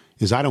this,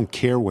 is I don't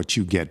care what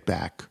you get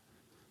back.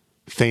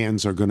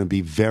 Fans are going to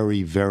be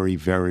very, very,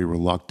 very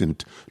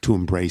reluctant to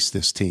embrace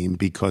this team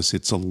because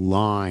it's a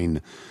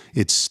line.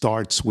 It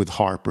starts with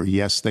Harper.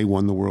 Yes, they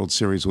won the World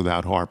Series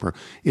without Harper.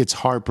 It's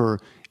Harper,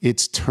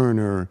 it's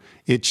Turner,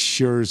 it's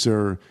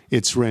Scherzer,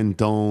 it's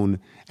Rendon,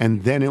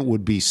 and then it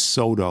would be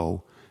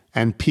Soto.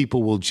 And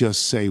people will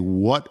just say,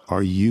 what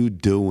are you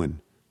doing?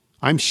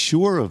 I'm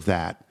sure of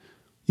that.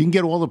 You can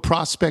get all the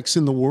prospects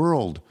in the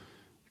world.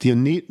 The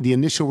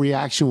initial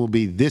reaction will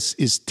be, this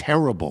is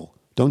terrible.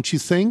 Don't you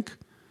think?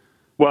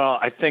 Well,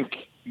 I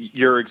think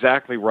you're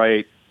exactly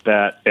right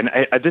and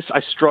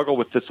I struggle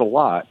with this a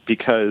lot,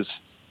 because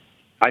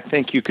I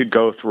think you could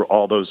go through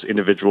all those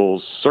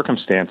individuals'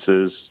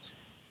 circumstances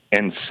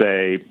and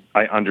say,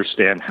 I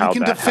understand how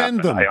that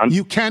happened.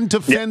 You can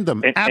defend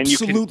them.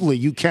 Absolutely,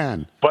 you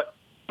can. But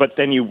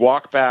then you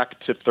walk back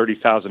to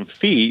 30,000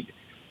 feet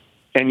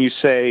and you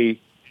say,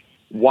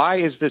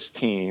 why is this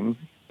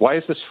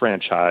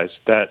franchise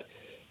that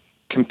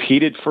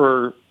competed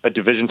for a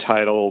division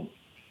title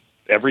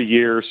every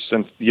year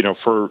since,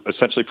 for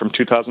essentially from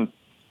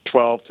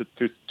 2012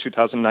 to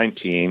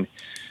 2019,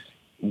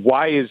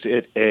 why is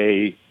it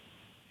a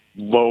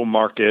low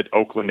market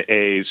Oakland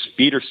A's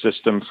feeder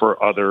system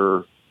for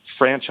other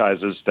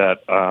franchises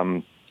that,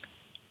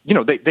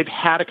 they've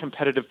had a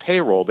competitive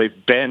payroll.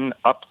 They've been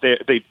up there.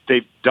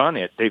 They've done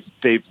it.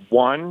 They've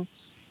won.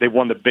 They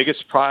won the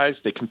biggest prize.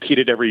 They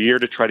competed every year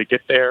to try to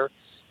get there.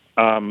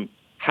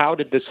 How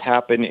did this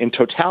happen in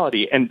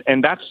totality? And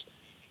that's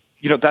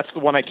the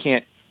one I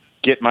can't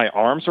get my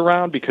arms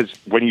around, because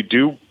when you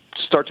do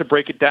start to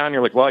break it down,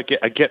 you're like, well,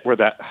 I get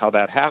how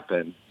that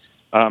happened.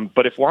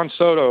 But if Juan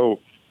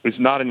Soto is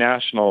not a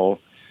National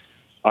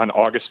on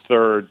August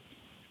 3rd,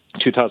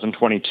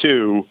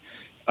 2022,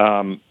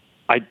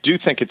 I do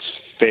think it's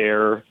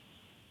fair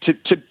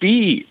to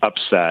be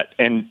upset.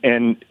 And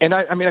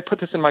I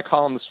put this in my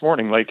column this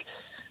morning,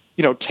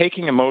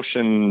 taking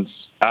emotions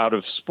out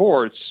of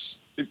sports,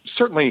 it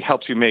certainly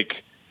helps you make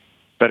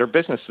better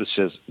business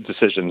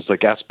decisions.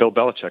 Ask Bill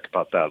Belichick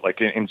about that.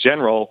 In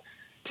general,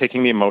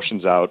 taking the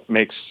emotions out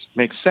makes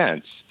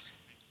sense.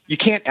 you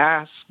can't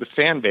ask the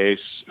fan base,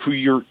 who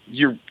your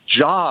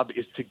job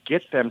is to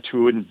get them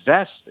to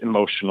invest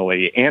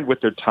emotionally and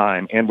with their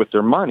time and with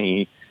their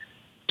money,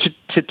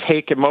 to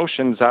take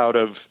emotions out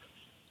of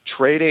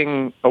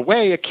trading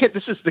away a kid.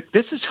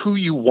 This is who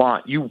you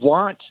want. You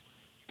want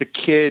the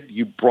kid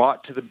you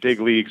brought to the big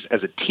leagues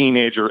as a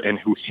teenager and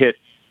who hit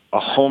a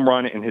home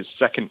run in his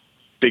second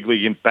big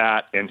league at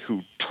bat and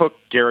who took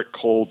Garrett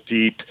Cole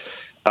deep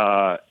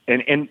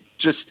and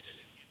just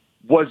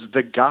was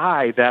the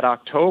guy that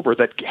October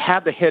that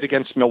had the hit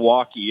against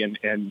Milwaukee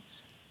and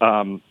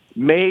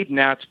made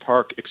Nats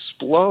Park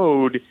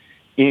explode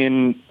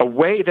in a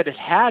way that it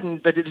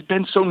hadn't, but it had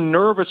been so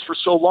nervous for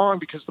so long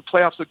because the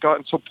playoffs had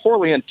gotten so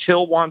poorly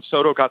until Juan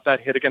Soto got that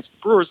hit against the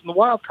Brewers in the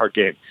wild card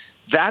game.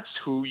 That's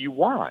who you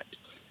want.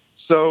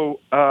 So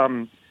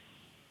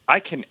I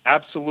can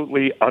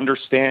absolutely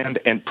understand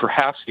and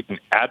perhaps even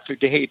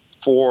advocate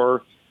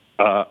for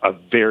a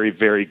very,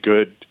 very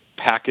good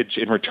package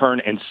in return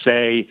and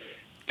say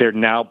they're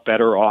now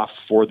better off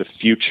for the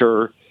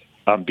future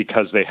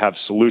because they have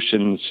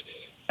solutions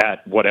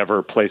at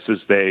whatever places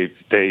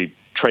they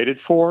traded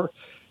for.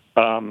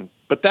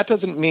 But that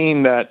doesn't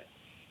mean that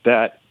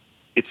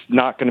it's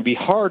not going to be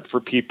hard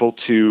for people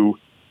to,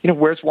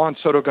 where's Juan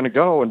Soto going to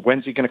go and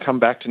when's he going to come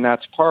back to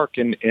Nats Park?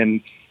 And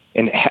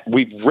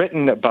we've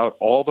written about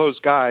all those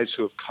guys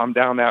who have come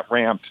down that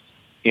ramp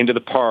into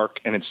the park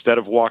and instead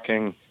of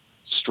walking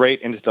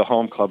straight into the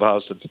home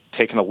clubhouse, have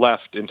taken a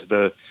left into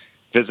the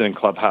visiting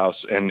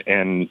clubhouse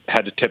and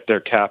had to tip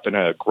their cap in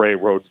a gray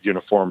road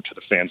uniform to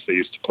the fans they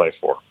used to play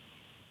for.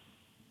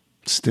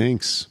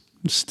 Stinks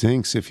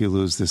if you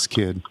lose this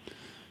kid.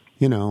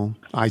 I'll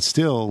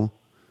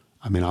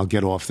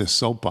get off this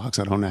soapbox.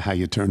 I don't know how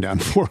you turn down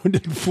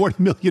 $440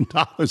 million.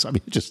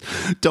 I just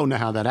don't know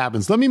how that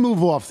happens. Let me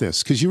move off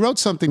this because you wrote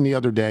something the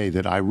other day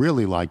that I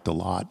really liked a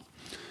lot.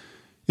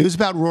 It was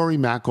about Rory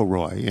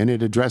McIlroy, and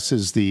it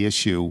addresses the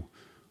issue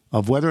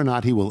of whether or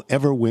not he will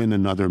ever win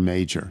another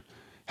major.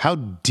 How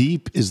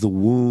deep is the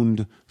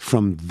wound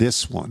from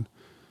this one?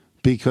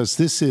 Because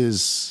this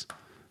is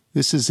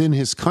in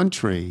his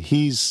country.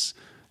 He's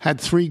had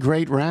 3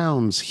 great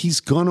rounds. He's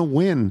going to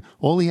win.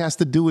 All he has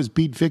to do is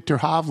beat Victor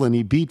Hovland.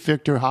 He beat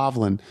Victor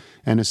Hovland,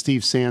 and as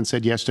Steve Sands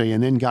said yesterday,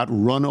 and then got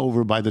run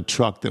over by the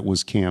truck that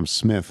was Cam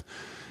Smith.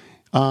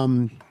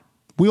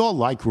 We all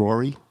like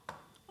Rory.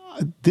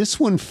 This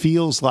one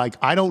feels like,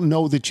 I don't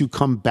know that you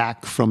come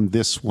back from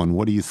this one.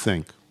 What do you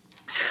think?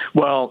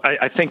 Well,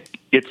 I think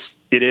it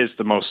is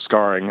the most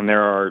scarring, and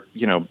there are,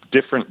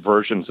 different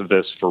versions of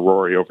this for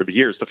Rory over the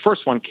years. The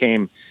first one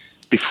came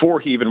before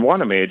he even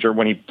won a major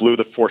when he blew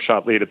the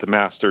 4-shot lead at the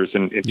Masters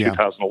in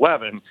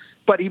 2011.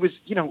 But he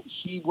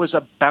was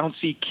a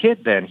bouncy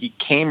kid then. He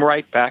came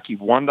right back. He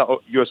won the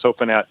U.S.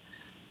 Open at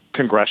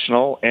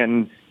Congressional,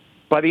 and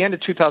by the end of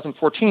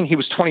 2014, he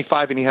was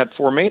 25 and he had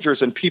 4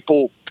 majors, and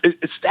people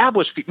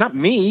established, not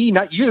me,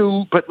 not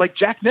you, but like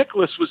Jack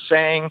Nicklaus was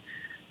saying,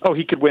 oh,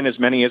 he could win as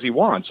many as he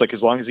wants, like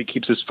as long as he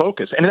keeps his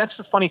focus. And that's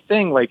the funny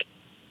thing, like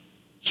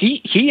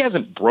he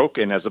hasn't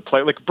broken as a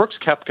player. Like Brooks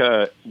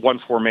Koepka won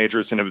 4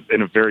 majors in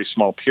a very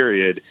small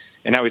period,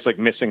 and now he's like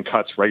missing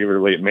cuts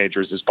regularly at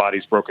majors. His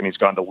body's broken. He's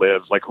gone to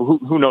live. Like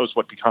who knows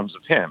what becomes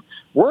of him?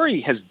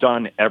 Rory has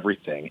done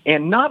everything,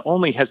 and not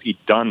only has he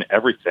done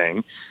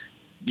everything,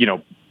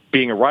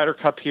 being a Ryder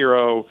Cup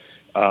hero,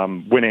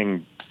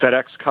 winning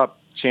FedEx Cup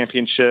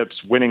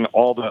championships, winning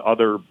all the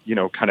other,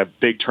 kind of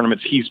big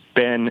tournaments. He's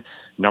been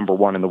number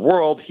 1 in the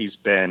world. He's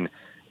been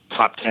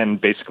top 10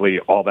 basically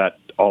all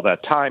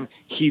that time.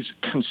 He's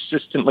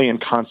consistently and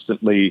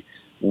constantly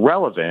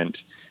relevant.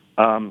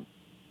 And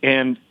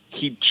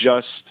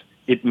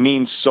it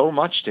means so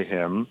much to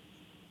him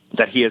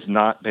that he has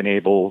not been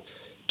able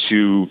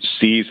to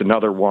seize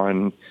another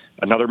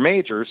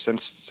major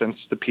since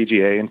the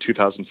PGA in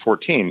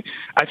 2014.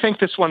 I think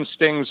this one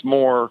stings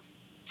more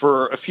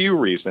for a few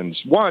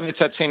reasons. One, it's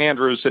at St.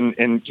 Andrews,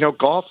 and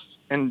golf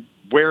and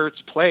where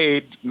it's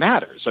played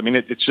matters. I mean,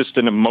 it's just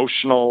an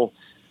emotional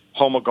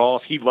home of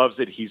golf. He loves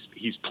it.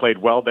 He's played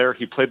well there.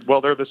 He played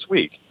well there this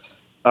week.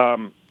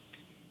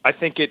 I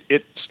think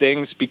it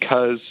stings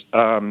because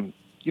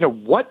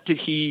what did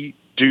he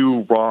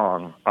do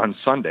wrong on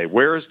Sunday?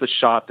 Where is the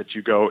shot that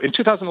you go? In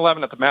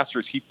 2011 at the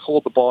Masters, he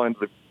pulled the ball into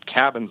the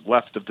cabins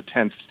left of the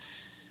 10th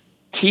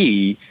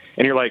tee,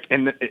 and you're like,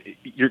 and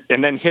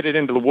then hit it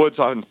into the woods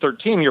on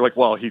 13. You're like,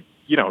 well, he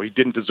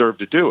didn't deserve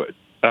to do it.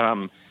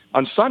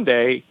 On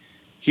Sunday,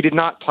 he did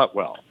not putt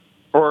well,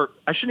 or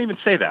I shouldn't even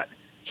say that.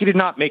 He did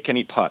not make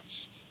any putts.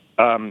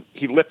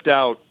 He lipped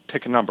out,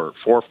 pick a number,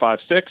 4, 5,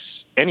 6.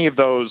 Any of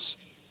those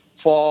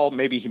fall.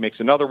 Maybe he makes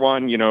another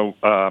one.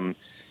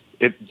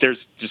 There's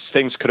just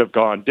things could have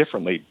gone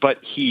differently, but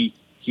he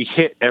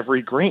hit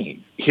every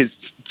green. His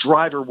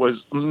driver was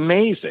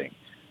amazing.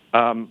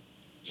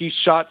 He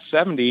shot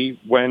 70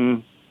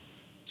 when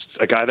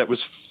a guy that was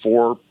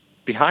 4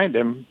 behind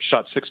him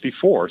shot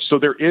 64. So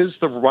there is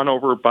the run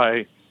over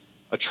by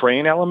a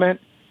train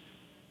element,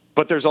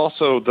 but there's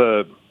also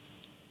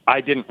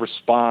I didn't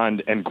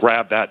respond and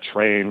grab that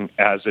train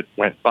as it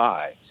went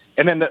by.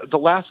 And then the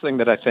last thing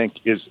that I think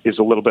is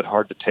a little bit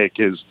hard to take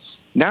is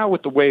now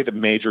with the way the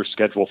major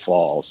schedule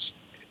falls,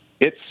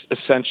 it's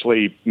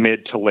essentially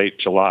mid to late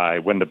July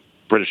when the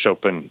British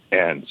Open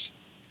ends.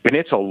 And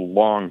it's a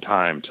long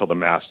time till the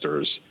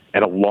Masters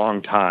and a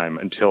long time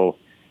until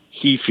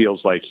he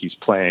feels like he's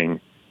playing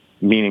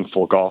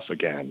meaningful golf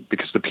again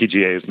because the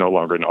PGA is no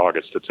longer in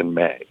August, it's in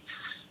May.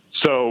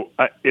 So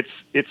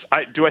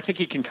do I think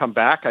he can come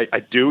back? I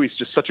do. He's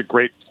just such a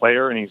great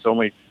player and he's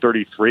only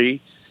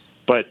 33,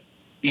 but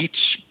each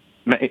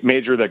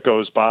major that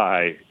goes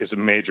by is a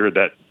major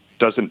that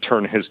doesn't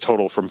turn his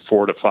total from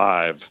 4 to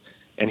 5.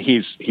 And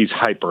he's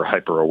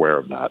hyper aware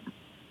of that.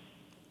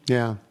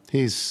 Yeah,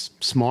 he's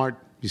smart.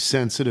 He's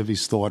sensitive.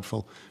 He's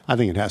thoughtful. I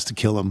think it has to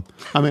kill him.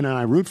 I mean, and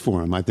I root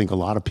for him. I think a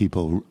lot of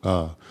people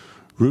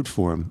root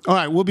for him. All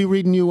right, we'll be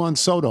reading you on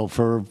Soto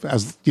for,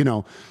 as you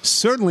know,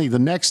 certainly the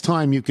next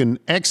time you can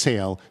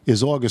exhale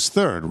is August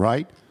 3rd,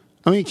 right?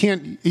 I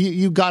mean,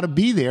 you got to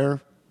be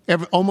there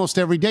almost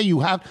every day.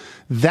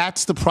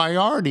 That's the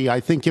priority, I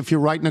think, if you're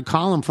writing a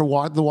column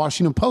for the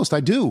Washington Post. I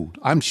do.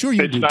 I'm sure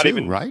you do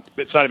too, right?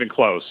 It's not even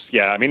close.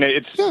 Yeah, I mean,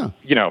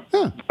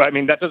 I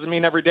mean, that doesn't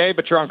mean every day,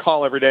 but you're on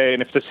call every day,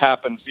 and if this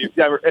happens,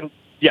 and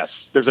yes,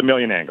 there's a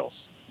million angles.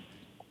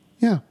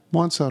 Yeah,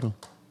 Juan Soto.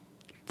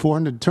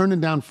 400,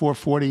 turning down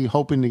 440,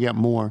 hoping to get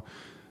more.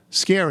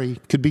 Scary.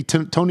 Could be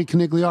Tony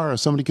Conigliaro.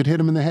 Somebody could hit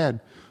him in the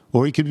head.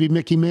 Or he could be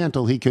Mickey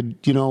Mantle. He could,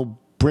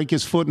 break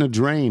his foot in a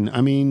drain.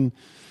 I mean,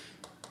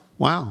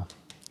 wow.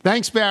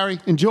 Thanks, Barry.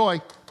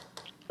 Enjoy.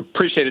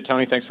 Appreciate it,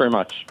 Tony. Thanks very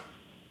much.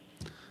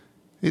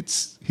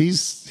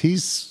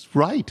 He's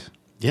right.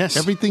 Yes.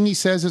 Everything he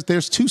says is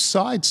there's two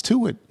sides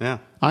to it. Yeah.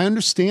 I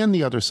understand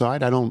the other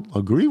side. I don't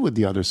agree with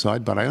the other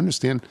side, but I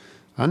understand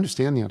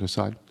the other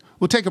side.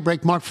 We'll take a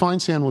break. Mark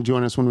Feinsand will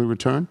join us when we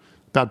return.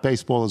 About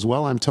baseball as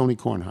well. I'm Tony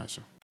Kornheiser.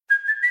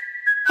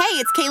 Hey,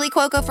 it's Kaylee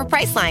Cuoco for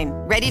Priceline.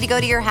 Ready to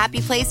go to your happy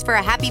place for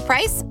a happy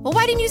price? Well,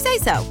 why didn't you say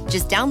so?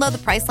 Just download the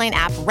Priceline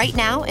app right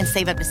now and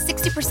save up to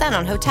 60%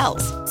 on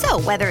hotels. So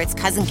whether it's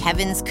Cousin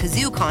Kevin's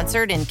Kazoo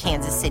Concert in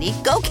Kansas City,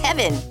 go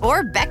Kevin,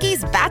 or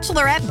Becky's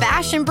Bachelorette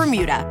Bash in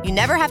Bermuda, you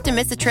never have to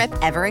miss a trip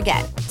ever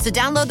again. So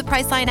download the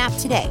Priceline app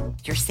today.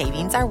 Your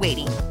savings are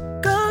waiting.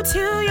 Go to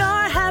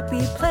your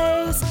happy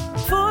place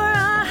for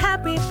a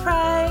happy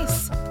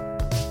price.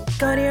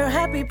 Go to your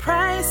happy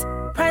price,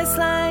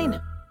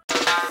 Priceline.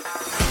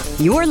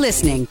 You're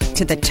listening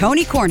to The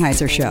Tony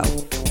Kornheiser Show.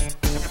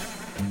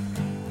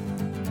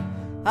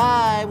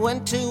 I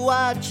went to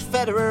watch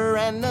Federer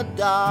and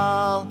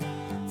Nadal.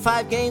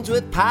 5 games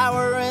with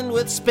power and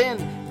with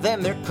spin.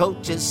 Then their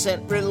coaches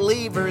sent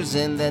relievers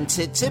in. Then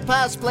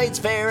Tsitsipas played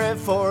Zverev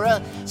for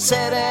a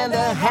set and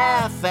a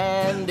half.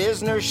 And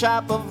Isner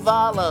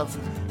Shapovalov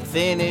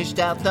finished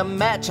out the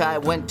match. I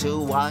went to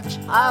watch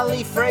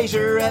Ali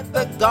Frazier at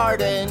the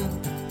Garden.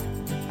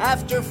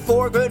 After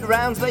 4 good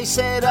rounds, they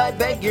said, I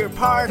beg your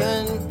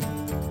pardon.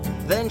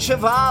 Then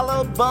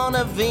Schiavalo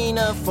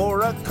Bonavina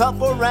for a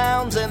couple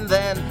rounds, and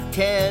then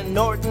Ken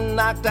Norton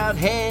knocked out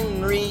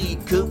Henry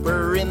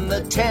Cooper in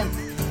the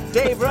 10th.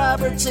 Dave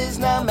Roberts is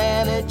now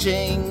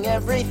managing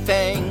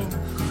everything.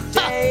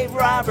 Dave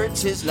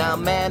Roberts is now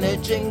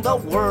managing the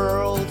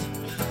world.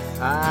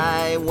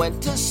 I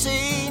went to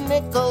see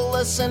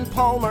Nicklaus and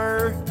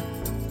Palmer.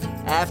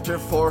 After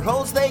 4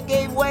 holes, they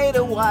gave way to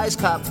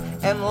Weiskopf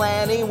and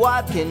Lanny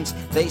Watkins.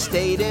 They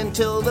stayed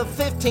until the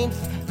 15th.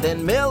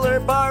 Then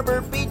Miller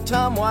Barber beat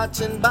Tom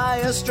Watson by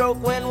a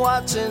stroke when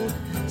Watson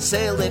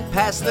sailed it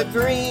past the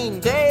green.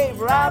 Dave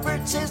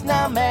Roberts is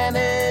now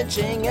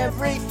managing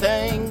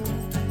everything.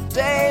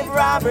 Dave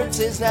Roberts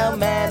is now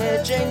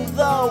managing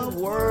the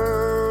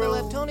world.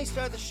 We'll have Tony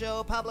start the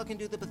show, Pablo can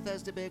do the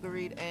Bethesda Bagel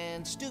read,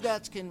 and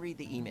Stugatz can read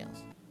the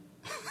emails.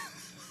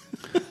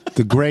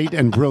 The great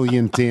and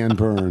brilliant Dan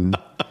Byrne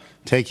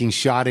taking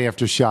shot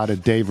after shot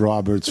at Dave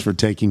Roberts for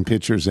taking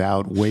pitchers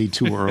out way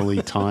too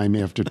early, time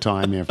after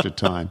time after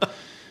time.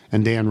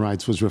 And Dan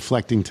writes, was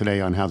reflecting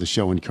today on how the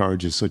show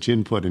encourages such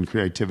input and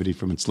creativity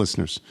from its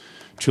listeners.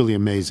 Truly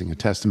amazing, a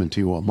testament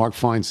to you all. Mark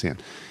Feinsand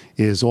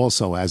is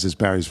also, as is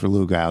Barry's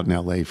Verluga, out in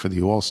L.A. for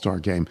the All-Star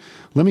game.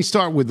 Let me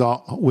start with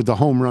the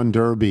home run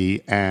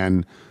derby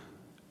and,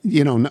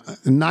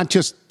 not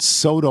just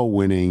Soto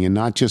winning and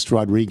not just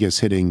Rodriguez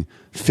hitting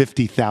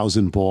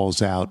 50,000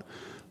 balls out.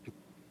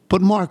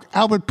 But, Mark,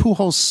 Albert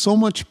Pujols so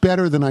much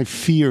better than I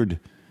feared.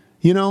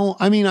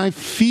 I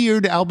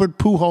feared Albert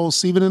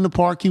Pujols, even in the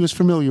park he was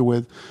familiar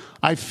with.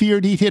 I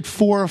feared he'd hit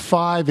 4 or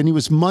 5, and he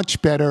was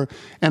much better.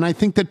 And I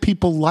think that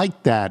people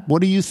liked that.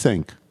 What do you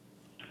think?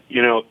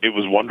 It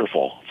was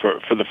wonderful.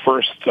 For the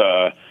first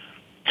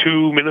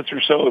 2 minutes or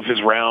so of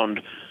his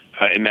round,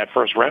 in that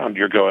first round,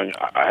 you're going,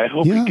 I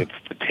hope he gets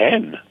to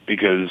 10,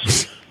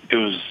 because it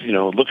was,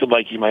 looking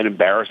like he might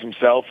embarrass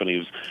himself, and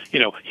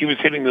he was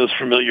hitting those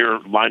familiar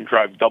line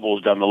drive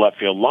doubles down the left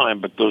field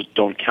line, but those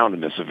don't count in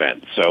this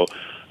event. So,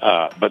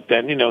 but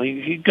then,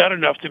 he got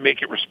enough to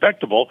make it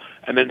respectable,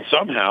 and then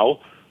somehow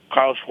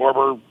Kyle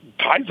Schwarber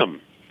ties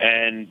him,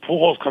 and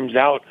Pujols comes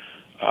out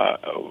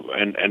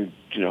and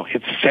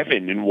hits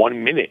 7 in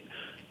 1 minute.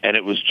 and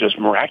it was just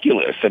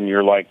miraculous. And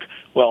you're like,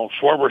 well,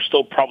 Schwarber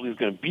still probably is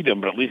going to beat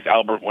him, but at least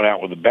Albert went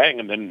out with a bang,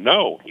 and then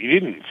no, he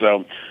didn't.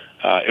 So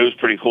it was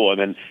pretty cool. And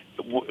then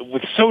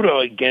with Soto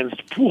against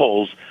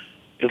Pujols,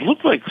 it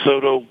looked like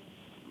Soto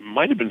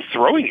might have been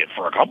throwing it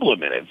for a couple of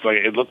minutes. Like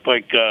it looked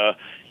like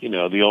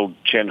the old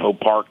Chan Ho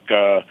Park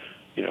Cal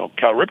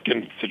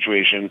Ripken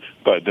situation,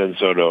 but then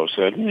Soto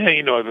said,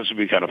 yeah, this would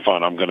be kind of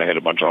fun. I'm going to hit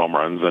a bunch of home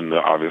runs, and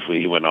obviously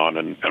he went on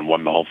and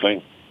won the whole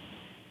thing.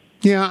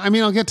 Yeah, I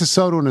mean, I'll get to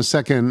Soto in a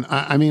second.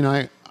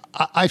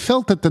 I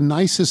felt that the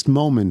nicest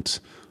moment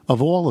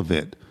of all of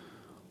it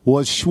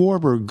was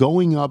Schwarber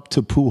going up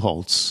to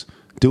Pujols,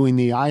 doing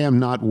the I am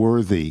not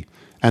worthy,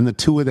 and the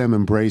two of them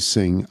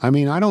embracing. I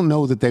mean, I don't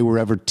know that they were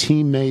ever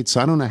teammates.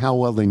 I don't know how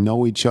well they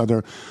know each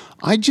other.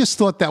 I just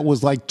thought that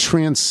was like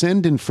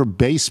transcendent for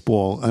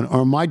baseball.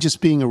 Or am I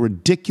just being a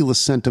ridiculous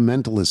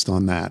sentimentalist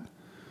on that?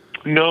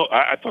 No,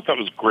 I thought that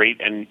was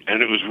great, and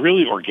it was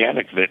really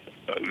organic that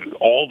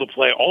all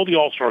the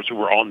All-Stars who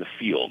were on the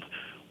field,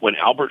 when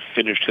Albert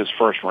finished his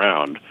first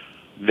round,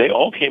 they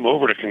all came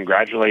over to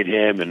congratulate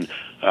him, and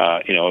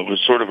it was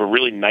sort of a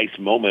really nice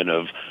moment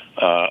of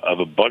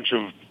a bunch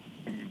of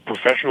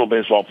professional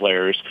baseball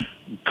players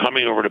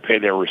coming over to pay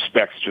their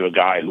respects to a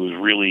guy who's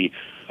really,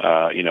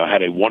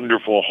 had a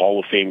wonderful Hall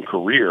of Fame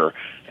career.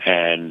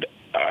 And,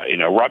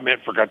 Rob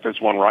Manfred got this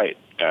one right,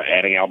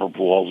 adding Albert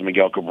Pujols and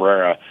Miguel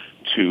Cabrera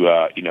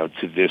to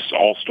this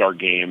All-Star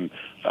game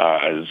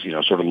as,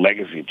 sort of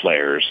legacy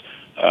players.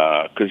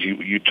 Because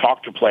you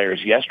talked to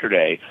players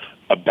yesterday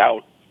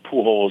about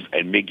Pujols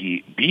and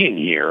Miggy being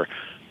here,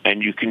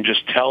 and you can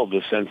just tell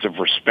the sense of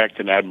respect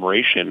and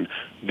admiration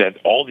that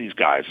all these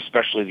guys,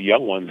 especially the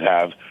young ones,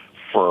 have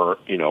for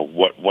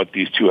what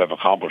these two have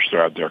accomplished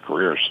throughout their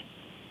careers.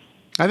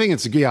 I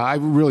think I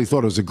really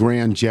thought it was a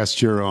grand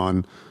gesture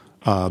on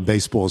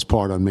baseball's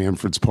part, on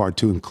Manfred's part,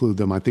 to include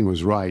them. I think it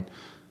was right.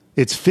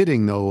 It's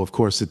fitting, though, of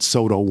course, it's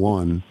Soto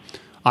won.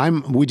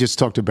 We just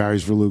talked to Barry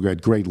Verluga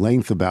at great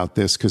length about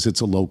this because it's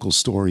a local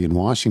story in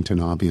Washington,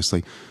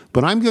 obviously.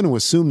 But I'm going to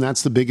assume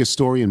that's the biggest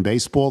story in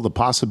baseball, the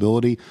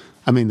possibility.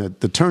 I mean,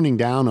 the turning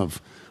down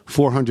of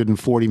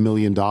 $440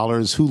 million.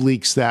 Who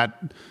leaks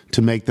that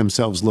to make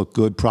themselves look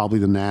good? Probably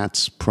the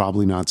Nats,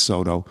 probably not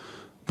Soto.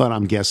 But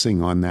I'm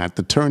guessing on that.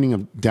 The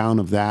turning down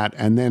of that,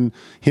 and then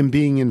him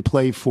being in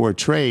play for a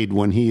trade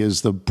when he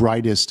is the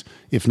brightest,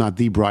 if not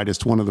the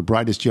brightest, one of the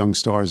brightest young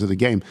stars of the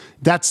game.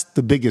 That's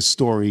the biggest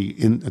story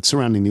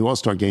surrounding the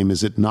All-Star game,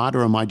 is it not?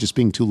 Or am I just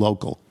being too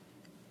local?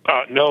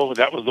 No,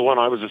 that was the one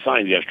I was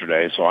assigned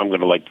yesterday, so I'm going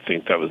to like to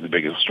think that was the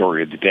biggest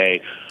story of the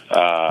day.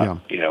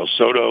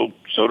 Soto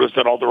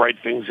said all the right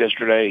things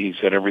yesterday. He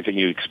said everything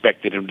you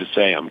expected him to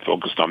say. I'm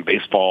focused on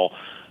baseball.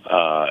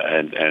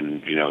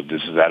 And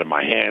this is out of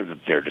my hands.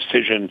 It's their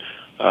decision.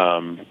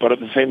 But at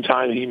the same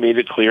time, he made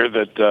it clear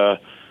that,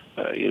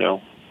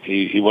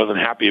 he wasn't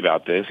happy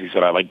about this. He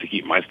said, I like to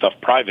keep my stuff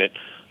private.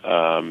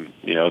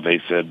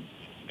 They said,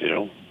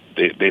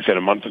 they said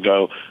a month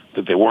ago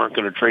that they weren't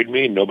going to trade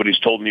me. Nobody's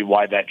told me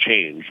why that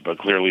changed, but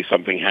clearly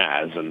something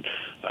has. And,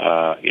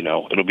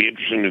 it'll be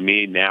interesting to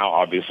me now,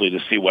 obviously, to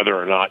see whether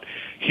or not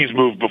he's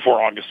moved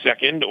before August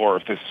 2nd, or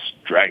if this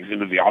drags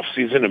into the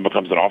offseason and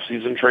becomes an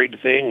offseason trade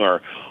thing,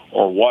 or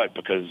what,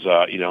 because,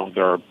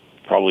 there are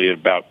probably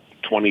about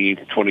 20,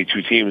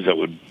 22 teams that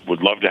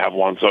would love to have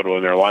Juan Soto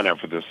in their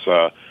lineup for this,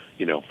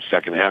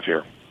 second half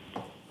here.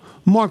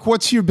 Mark,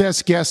 what's your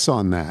best guess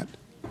on that?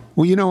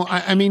 Well,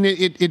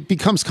 it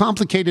becomes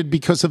complicated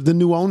because of the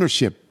new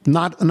ownership,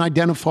 not an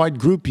identified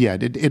group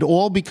yet. It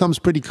all becomes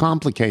pretty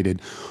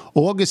complicated.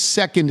 August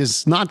 2nd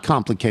is not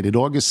complicated.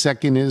 August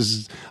 2nd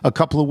is a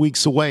couple of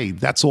weeks away.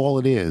 That's all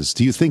it is.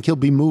 Do you think he'll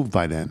be moved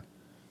by then?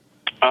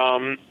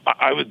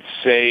 I would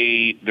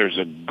say there's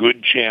a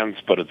good chance,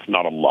 but it's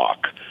not a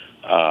lock.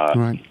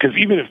 Because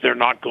even if they're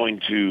not going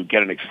to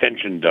get an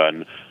extension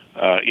done,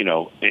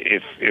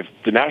 if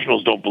the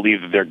Nationals don't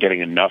believe that they're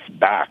getting enough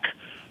back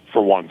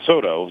for Juan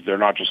Soto, they're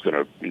not just going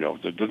to,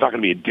 there's not going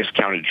to be a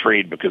discounted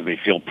trade because they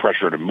feel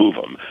pressure to move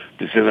him.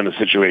 This isn't a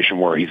situation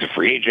where he's a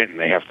free agent and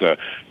they have to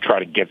try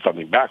to get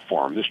something back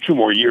for him. There's 2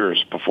 more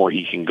years before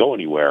he can go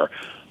anywhere.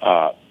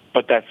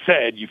 But that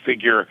said, you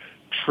figure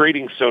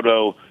trading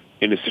Soto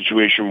in a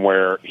situation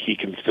where he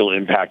can still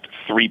impact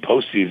 3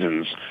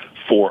 postseasons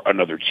for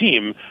another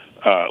team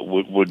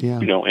would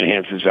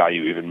enhance his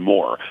value even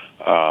more.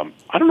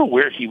 I don't know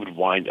where he would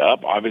wind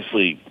up.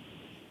 Obviously,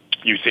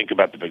 you think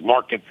about the big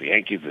markets, the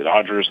Yankees, the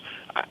Dodgers.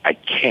 I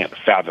can't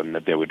fathom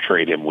that they would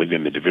trade him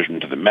within the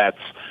division to the Mets.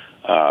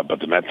 But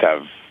the Mets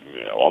have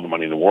all the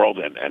money in the world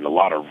and a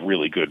lot of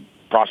really good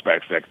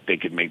prospects that they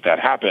could make that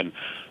happen.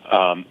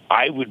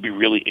 I would be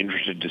really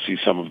interested to see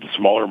some of the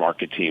smaller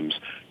market teams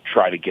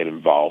try to get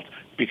involved,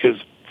 because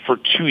for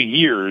 2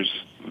 years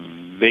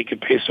they could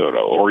pay Soto,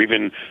 or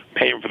even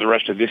pay him for the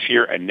rest of this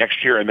year and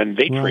next year, and then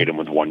they trade him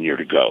with 1 year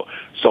to go.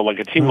 So like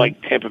a team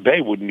like Tampa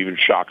Bay wouldn't even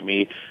shock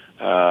me,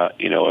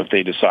 if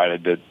they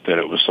decided that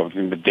it was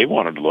something that they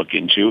wanted to look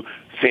into.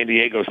 San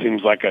Diego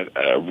seems like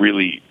a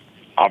really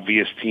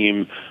obvious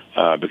team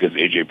because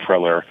A.J.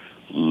 Preller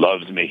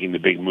loves making the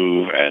big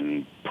move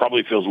and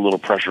probably feels a little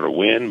pressure to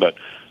win. But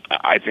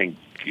I think,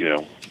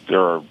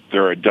 there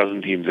are a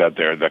dozen teams out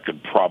there that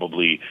could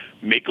probably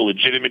make a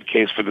legitimate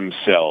case for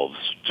themselves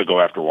to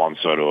go after Juan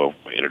Soto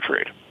in a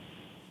trade.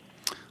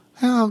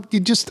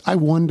 I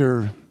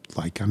wonder,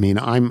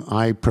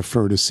 I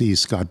prefer to see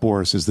Scott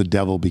Boras as the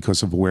devil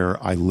because of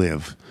where I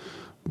live.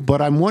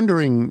 But I'm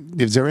wondering,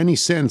 is there any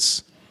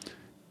sense,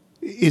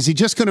 is he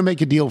just going to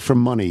make a deal for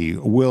money?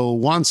 Will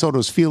Juan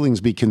Soto's feelings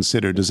be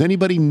considered? Does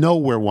anybody know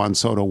where Juan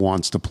Soto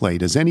wants to play?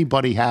 Does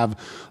anybody have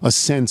a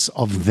sense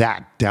of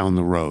that down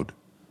the road?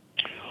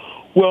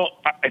 Well,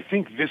 I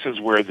think this is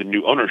where the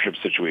new ownership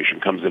situation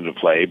comes into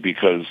play,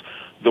 because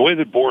the way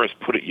that Boras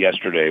put it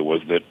yesterday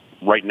was that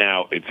right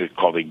now it's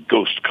called a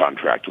ghost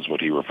contract, is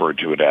what he referred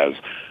to it as,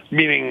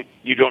 meaning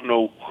you don't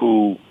know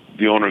who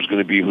the owner is going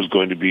to be, who's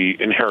going to be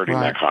inheriting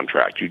that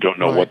contract. You don't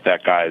know what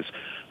that guy's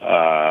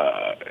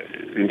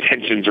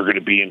intentions are going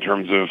to be in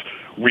terms of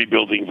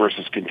rebuilding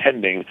versus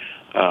contending.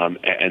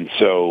 And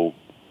so,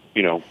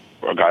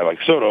 a guy like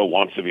Soto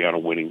wants to be on a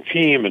winning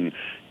team, and,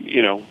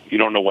 you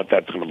don't know what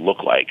that's going to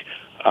look like.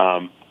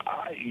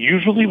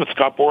 Usually with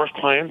Scott Boras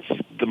clients,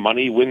 the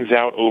money wins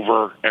out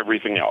over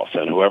everything else,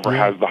 and whoever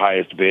has the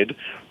highest bid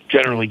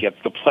generally gets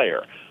the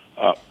player.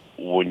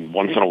 When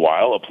once in a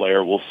while a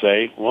player will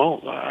say,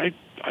 well, I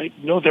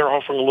know they're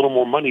offering a little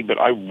more money, but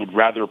I would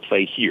rather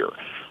play here.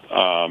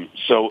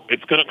 So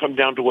it's going to come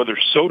down to whether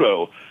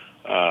Soto,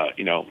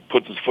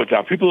 puts his foot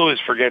down. People always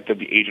forget that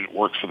the agent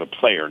works for the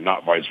player,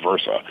 not vice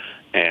versa.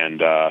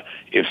 And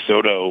if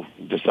Soto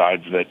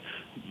decides that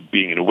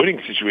being in a winning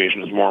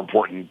situation is more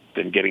important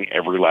than getting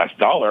every last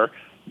dollar,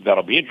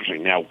 that'll be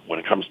interesting. Now, when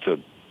it comes to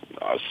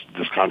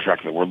this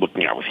contract that we're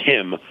looking at with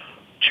him,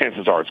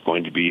 chances are it's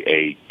going to be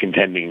a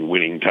contending,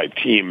 winning type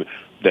team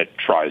that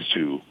tries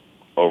to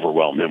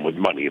overwhelm him with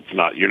money. It's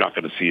not. You're not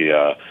going to see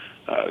a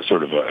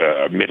sort of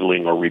a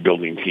middling or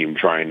rebuilding team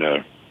trying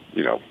to,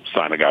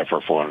 sign a guy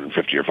for $450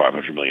 or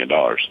 $500 million.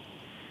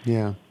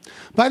 Yeah.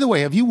 By the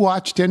way, have you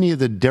watched any of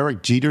the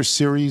Derek Jeter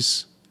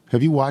series?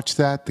 Have you watched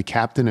that? The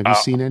Captain? Have you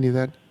seen any of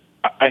that?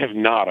 I have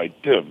not. I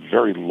did a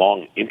very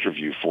long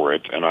interview for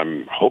it, and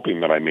I'm hoping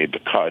that I made the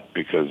cut,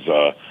 because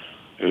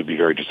it would be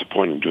very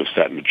disappointing to have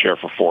sat in the chair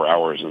for 4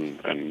 hours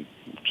and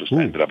just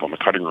ended up on the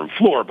cutting room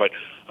floor. But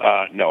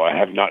no, I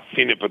have not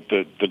seen it. But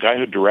the guy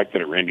who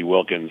directed it, Randy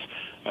Wilkins,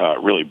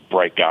 really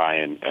bright guy,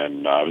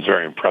 and I was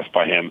very impressed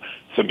by him.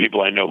 Some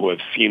people I know who have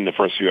seen the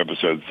first few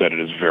episodes said it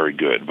is very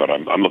good, but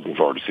I'm looking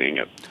forward to seeing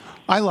it.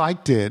 I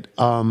liked it.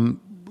 And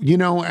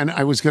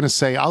I was going to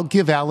say, I'll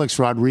give Alex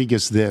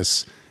Rodriguez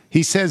this.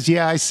 He says,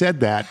 yeah, I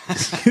said that.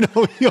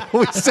 He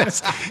always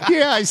says,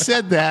 yeah, I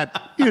said that,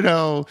 and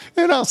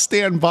I'll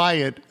stand by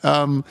it.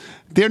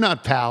 They're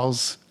not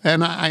pals,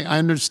 and I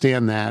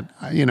understand that.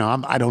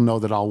 I don't know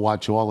that I'll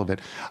watch all of it.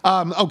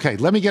 Okay,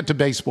 let me get to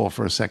baseball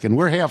for a second.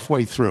 We're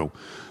halfway through.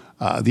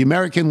 The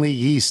American League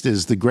East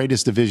is the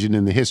greatest division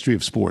in the history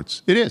of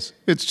sports. It is.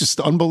 It's just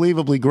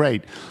unbelievably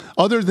great.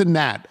 Other than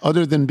that,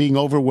 other than being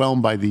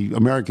overwhelmed by the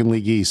American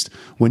League East,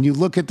 when you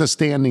look at the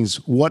standings,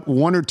 what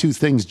one or two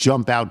things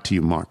jump out to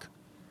you, Mark?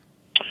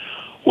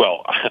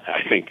 Well,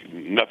 I think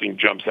nothing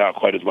jumps out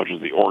quite as much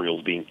as the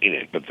Orioles being in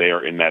it, but they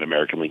are in that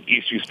American League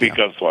East you speak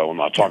of, so I will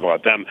not talk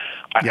about them.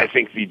 I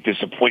think the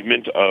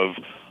disappointment of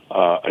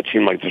a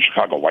team like the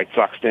Chicago White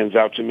Sox stands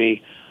out to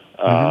me.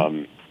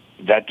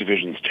 That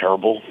division's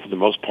terrible for the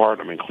most part.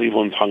 I mean,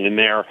 Cleveland's hung in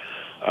there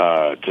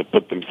to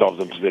put themselves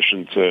in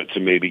position to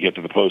maybe get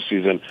to the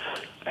postseason.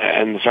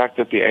 And the fact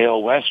that the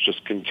AL West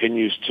just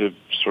continues to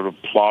sort of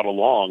plod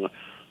along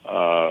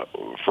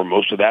for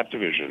most of that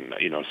division.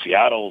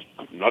 Seattle's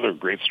another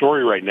great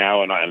story right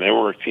now, and they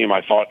were a team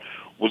I thought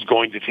was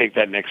going to take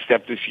that next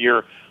step this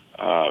year.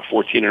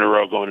 14 in a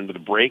row going into the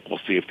break. We'll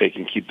see if they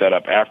can keep that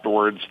up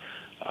afterwards.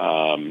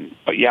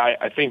 But yeah,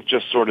 I think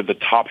just sort of the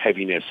top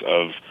heaviness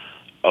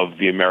of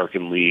the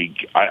American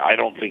League. I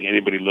don't think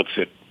anybody looks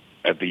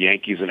at the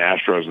Yankees and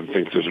Astros and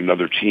thinks there's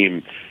another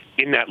team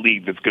in that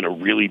league that's going to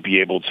really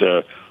be able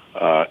to,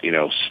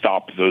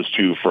 stop those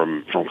two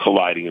from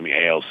colliding in the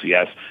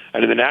ALCS.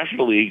 And in the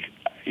National League,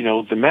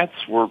 the Mets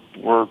were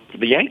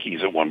the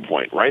Yankees at one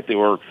point, right? They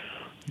were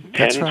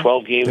 10,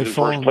 12 games in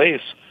first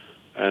place,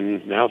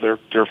 and now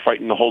they're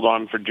fighting to hold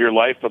on for dear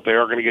life, but they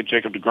are going to get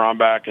Jacob deGrom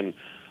back, and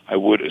I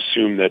would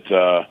assume that,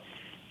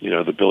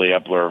 the Billy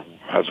Epler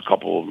has a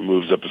couple of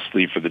moves up his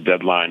sleeve for the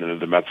deadline, and then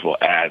the Mets will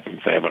add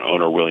since they have an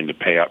owner willing to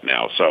pay up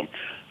now. So,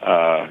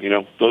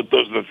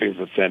 those are the things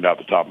that stand out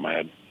the top of my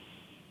head.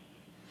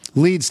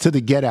 Leads to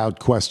the get-out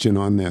question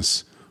on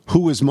this.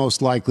 Who is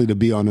most likely to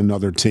be on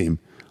another team?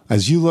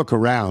 As you look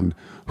around,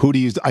 who do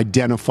you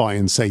identify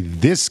and say,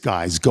 this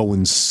guy's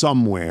going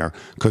somewhere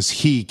because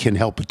he can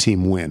help a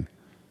team win?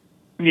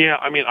 Yeah,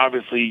 I mean,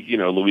 obviously,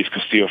 Luis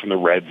Castillo from the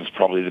Reds is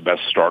probably the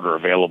best starter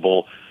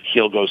available.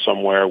 He'll go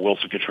somewhere.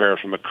 Wilson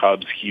Contreras from the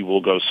Cubs, he will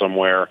go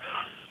somewhere.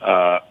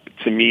 To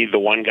me, the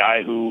one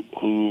guy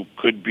who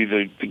could be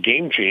the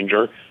game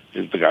changer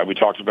is the guy we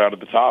talked about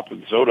at the top,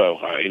 and Soto.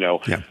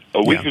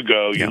 A week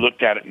ago, you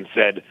looked at it and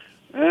said,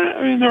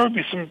 I mean, there would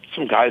be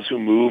some guys who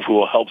move who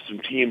will help some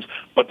teams,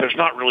 but there's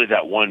not really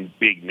that one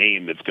big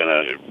name that's going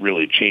to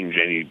really change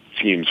any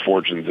team's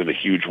fortunes in a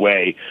huge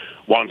way.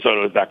 Juan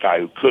Soto is that guy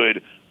who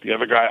could. The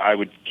other guy I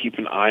would keep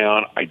an eye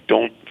on, I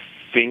don't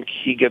think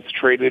he gets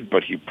traded,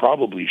 but he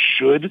probably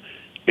should,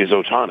 is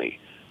Ohtani,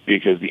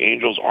 because the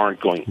Angels aren't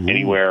going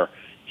anywhere.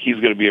 He's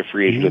going to be a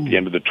free agent at the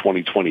end of the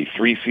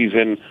 2023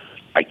 season.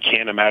 I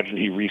can't imagine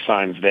he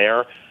re-signs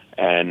there.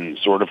 And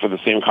sort of for the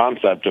same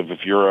concept of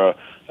if you're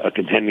a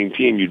contending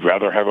team, you'd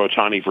rather have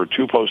Ohtani for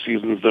 2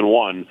 postseasons than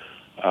 1.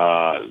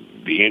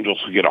 The Angels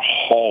could get a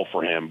haul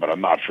for him, but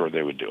I'm not sure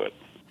they would do it.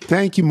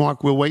 Thank you,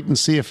 Mark. We'll wait and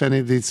see if any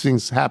of these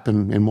things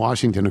happen in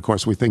Washington. Of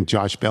course, we think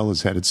Josh Bell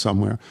is headed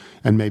somewhere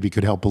and maybe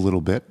could help a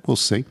little bit. We'll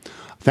see.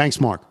 Thanks,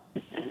 Mark.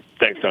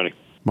 Thanks, Tony.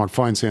 Mark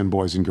Feinsand,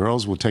 boys and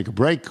girls. We'll take a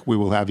break. We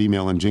will have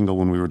email and jingle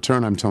when we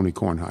return. I'm Tony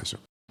Kornheiser.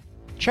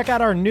 Check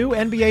out our new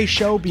NBA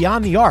show,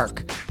 Beyond the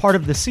Arc, part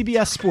of the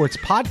CBS Sports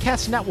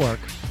Podcast Network,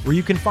 where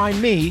you can find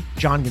me,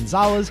 John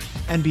Gonzalez,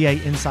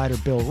 NBA insider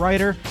Bill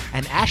Ryder,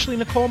 and Ashley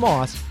Nicole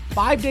Moss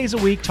 5 days a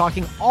week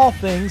talking all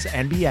things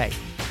NBA.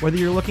 Whether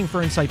you're looking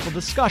for insightful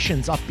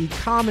discussions, upbeat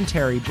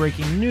commentary,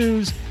 breaking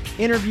news,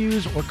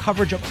 interviews, or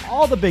coverage of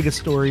all the biggest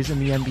stories in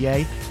the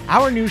NBA,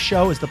 our new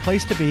show is the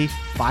place to be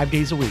 5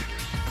 days a week.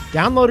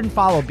 Download and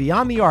follow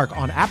Beyond the Arc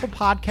on Apple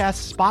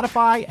Podcasts,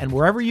 Spotify, and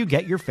wherever you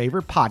get your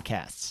favorite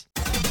podcasts.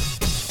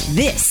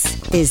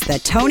 This is the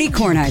Tony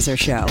Kornheiser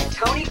Show. The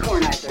Tony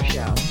Kornheiser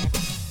Show.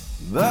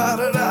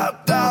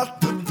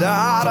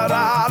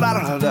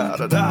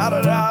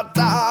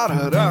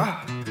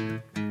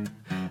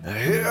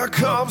 Here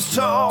comes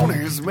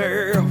Tony's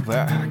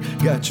mailbag.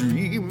 Got your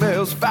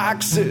emails,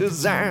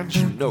 faxes, and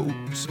your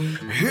notes.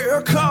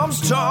 Here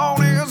comes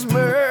Tony's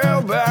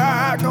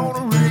mailbag.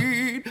 Gonna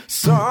read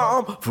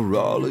some for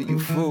all of you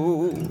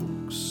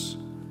folks.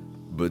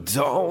 But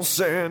don't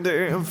send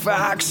in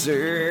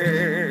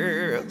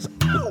faxes.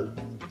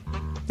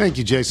 Thank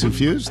you, Jason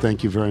Fuse.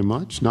 Thank you very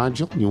much.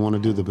 Nigel, you want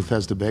to do the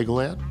Bethesda Bagel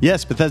ad?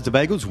 Yes, Bethesda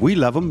Bagels. We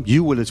love them.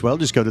 You will as well.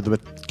 Just go to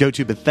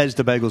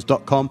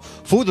BethesdaBagels.com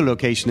for the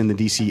location in the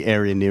D.C.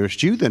 area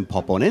nearest you. Then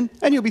pop on in,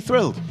 and you'll be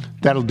thrilled.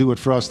 That'll do it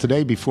for us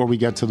today. Before we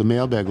get to the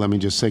mailbag, let me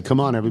just say, come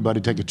on, everybody,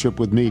 take a trip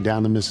with me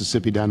down the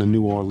Mississippi, down to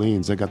New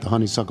Orleans. They got the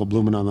honeysuckle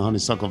blooming on the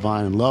honeysuckle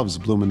vine and love's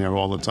blooming there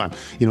all the time.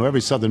 You know,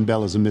 every Southern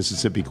belle is a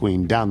Mississippi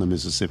queen down the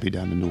Mississippi,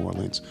 down to New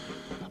Orleans.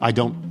 I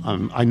don't.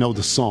 I know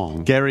the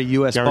song. Gary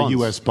U.S.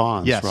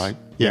 Bonds, yes. Right?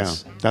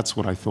 Yes. Yeah, that's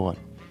what I thought.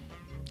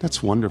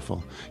 That's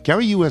wonderful.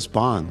 Gary U.S.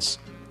 Bonds.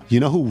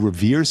 You know who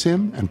reveres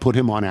him and put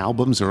him on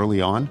albums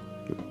early on?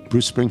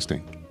 Bruce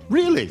Springsteen.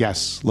 Really?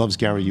 Yes. Loves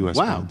Gary U.S.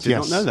 Wow. Bonds. Did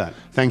not know that.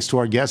 Thanks to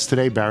our guests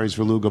today, Barry's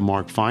Verluga,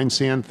 Mark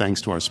Feinsand.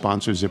 Thanks to our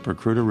sponsor,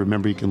 ZipRecruiter.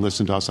 Remember, you can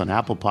listen to us on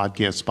Apple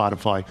Podcasts,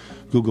 Spotify,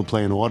 Google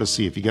Play, and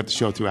Odyssey. If you get the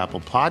show through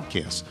Apple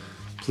Podcasts,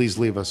 please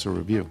leave us a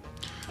review.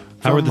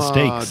 How are the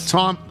steaks?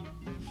 Tom.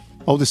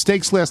 Oh, the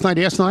steaks last night.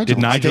 Ask Nigel.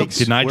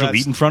 Did Nigel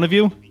eat in front of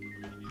you?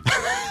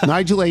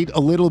 Nigel ate a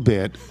little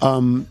bit.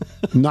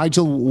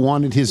 Nigel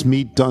wanted his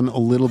meat done a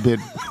little bit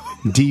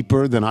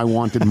deeper than I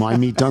wanted my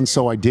meat done,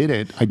 so I did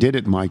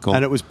it. Michael.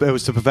 And it was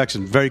to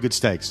perfection. Very good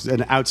steaks.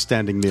 An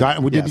outstanding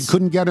meal. We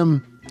couldn't get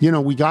him. You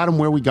know, we got him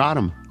where we got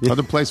him.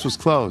 Other place was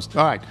closed.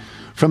 All right.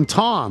 From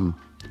Tom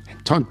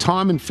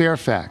in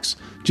Fairfax.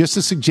 Just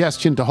a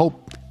suggestion to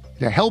help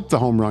the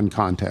home run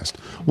contest.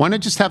 Why not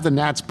just have the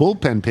Nats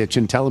bullpen pitch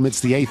and tell them it's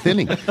the 8th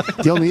inning?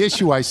 The only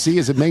issue I see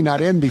is it may not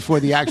end before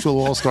the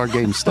actual All-Star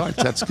game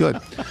starts. That's good.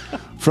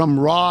 From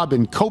Rob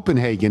in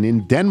Copenhagen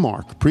in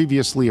Denmark,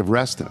 previously of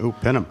Reston. Oh,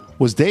 pin him.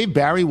 Was Dave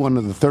Barry one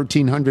of the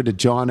 1,300 at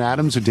John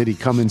Adams, or did he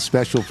come in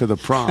special for the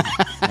prom?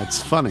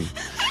 That's funny.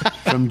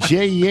 From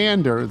Jay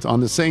Yander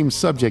on the same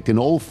subject in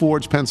Old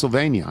Forge,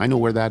 Pennsylvania. I know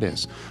where that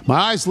is. My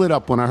eyes lit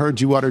up when I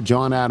heard you utter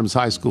John Adams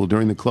High School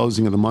during the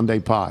closing of the Monday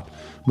Pod.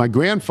 My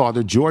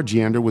grandfather, George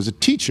Yander, was a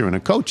teacher and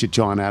a coach at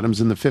John Adams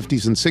in the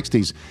 50s and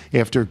 60s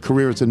after a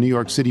career as a New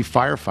York City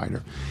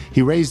firefighter.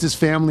 He raised his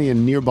family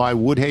in nearby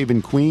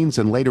Woodhaven, Queens,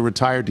 and later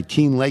retired to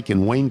Keene Lake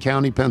in Wayne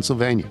County,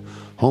 Pennsylvania,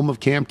 home of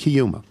Camp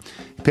Kiyuma.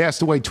 He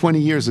passed away 20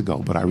 years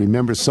ago, but I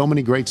remember so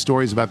many great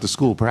stories about the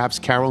school. Perhaps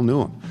Carol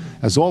knew him.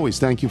 As always,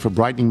 thank you for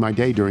brightening my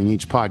day during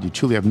each pod. You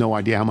truly have no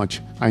idea how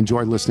much I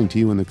enjoy listening to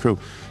you and the crew.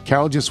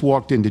 Carol just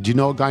walked in. Did you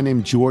know a guy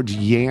named George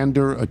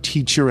Yander, a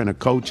teacher and a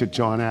coach at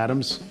John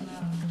Adams?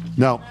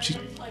 No, she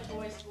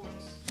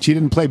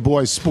didn't play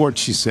boys'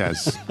 sports, she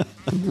says.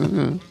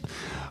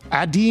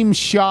 Adim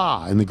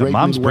Shah in the great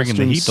Mom's Midwestern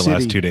bringing the heat city the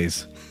last 2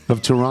 days.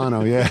 of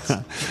Toronto, yeah.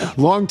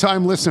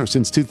 Long-time listener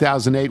since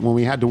 2008 when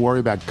we had to worry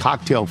about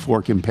cocktail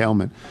fork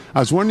impalement. I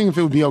was wondering if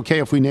it would be okay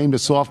if we named a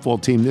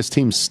softball team. This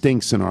team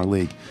stinks in our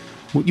league.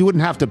 You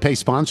wouldn't have to pay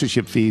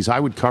sponsorship fees. I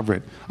would cover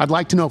it. I'd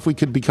like to know if we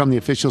could become the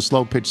official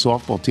slow-pitch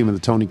softball team of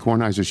the Tony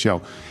Kornheiser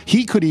Show.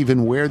 He could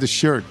even wear the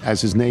shirt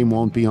as his name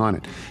won't be on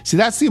it. See,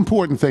 that's the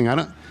important thing.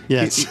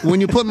 Yes.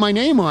 When you put my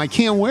name on, I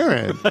can't wear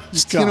it.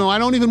 I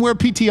don't even wear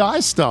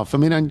PTI stuff. I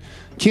mean, I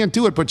can't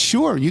do it. But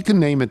sure, you can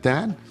name it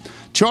that.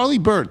 Charlie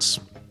Burtz,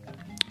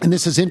 and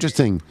this is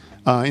interesting.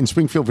 in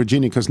Springfield,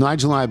 Virginia, because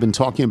Nigel and I have been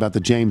talking about the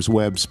James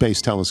Webb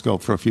Space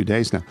Telescope for a few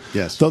days now.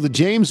 Yes. Though the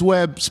James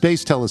Webb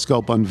Space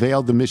Telescope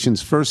unveiled the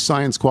mission's first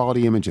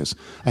science-quality images,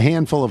 a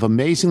handful of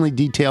amazingly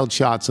detailed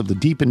shots of the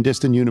deep and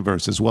distant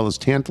universe, as well as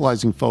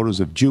tantalizing photos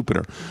of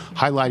Jupiter,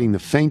 highlighting the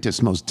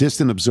faintest, most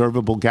distant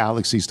observable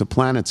galaxies to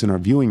planets in our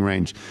viewing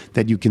range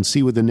that you can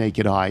see with the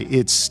naked eye,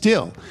 it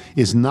still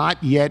is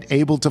not yet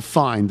able to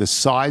find the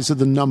size of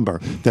the number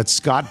that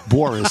Scott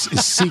Boris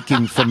is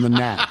seeking from the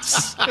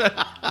gnats.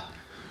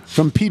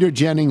 From Peter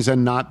Jennings,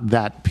 and not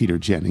that Peter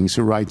Jennings,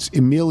 who writes,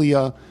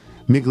 Emilia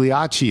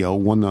Migliaccio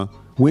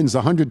wins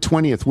the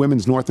 120th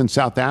Women's North and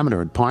South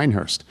Amateur at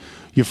Pinehurst.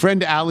 Your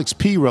friend Alex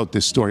P. wrote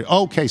this story.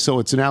 Okay, so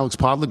it's an Alex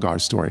Podlegar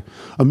story.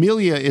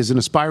 Amelia is an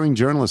aspiring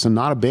journalist and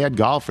not a bad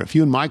golfer. If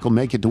you and Michael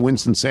make it to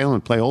Winston-Salem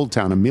and play Old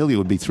Town, Amelia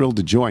would be thrilled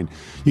to join.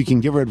 You can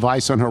give her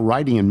advice on her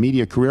writing and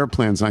media career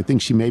plans, and I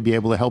think she may be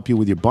able to help you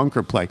with your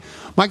bunker play.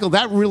 Michael,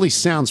 that really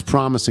sounds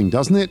promising,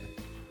 doesn't it?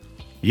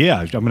 Yeah,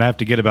 I'm going to have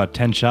to get about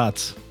 10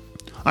 shots.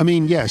 I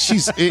mean, yeah,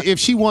 if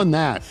she won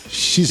that,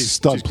 she's a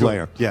stud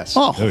player. Good. Yes.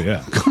 Oh,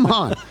 yeah. Come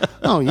on.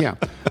 Oh, yeah.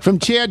 From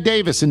Chad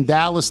Davis in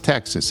Dallas,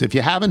 Texas. If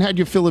you haven't had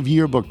your fill of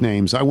yearbook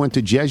names, I went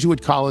to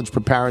Jesuit College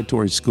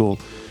Preparatory School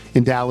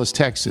in Dallas,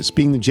 Texas.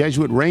 Being the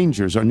Jesuit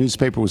Rangers, our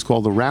newspaper was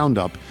called The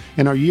Roundup,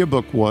 and our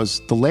yearbook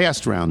was The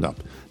Last Roundup.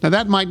 Now,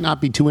 that might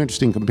not be too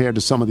interesting compared to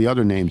some of the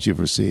other names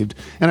you've received,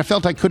 and I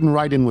felt I couldn't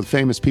write in with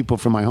famous people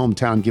from my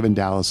hometown given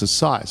Dallas's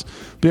size.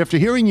 But after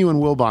hearing you and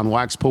Wilbon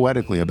wax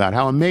poetically about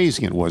how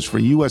amazing it was for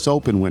a U.S.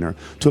 Open winner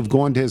to have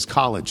gone to his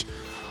college,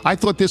 I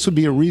thought this would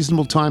be a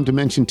reasonable time to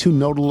mention two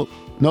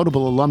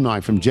notable alumni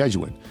from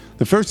Jesuit.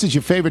 The first is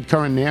your favorite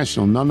current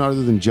national, none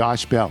other than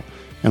Josh Bell.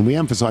 And we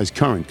emphasize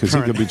current because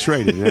he could be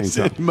traded at any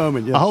time.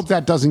 Moment, yes. I hope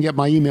that doesn't get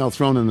my email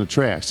thrown in the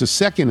trash. The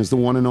second is the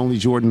one and only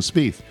Jordan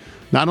Spieth.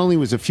 Not only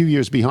was a few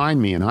years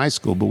behind me in high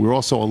school, but we're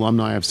also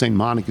alumni of St.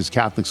 Monica's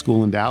Catholic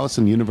School in Dallas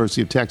and the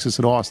University of Texas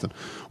at Austin.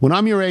 When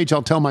I'm your age,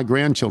 I'll tell my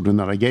grandchildren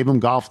that I gave him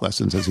golf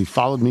lessons as he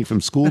followed me from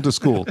school to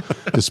school,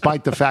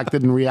 despite the fact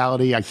that in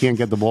reality I can't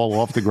get the ball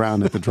off the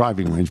ground at the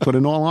driving range. But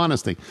in all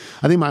honesty,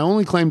 I think my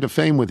only claim to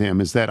fame with him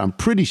is that I'm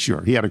pretty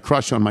sure he had a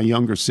crush on my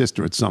younger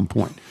sister at some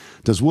point.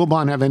 Does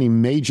Wilbon have any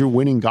major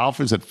winning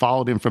golfers that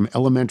followed him from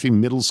elementary,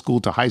 middle school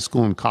to high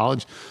school and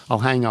college? I'll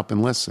hang up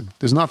and listen.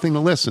 There's nothing to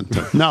listen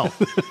to. No,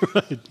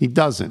 right. He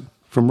doesn't.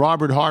 From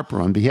Robert Harper,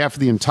 on behalf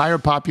of the entire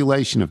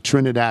population of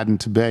Trinidad and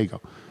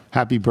Tobago,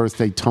 happy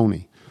birthday,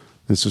 Tony.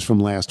 This is from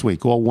last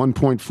week. All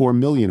 1.4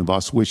 million of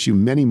us wish you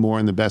many more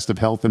in the best of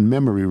health and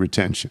memory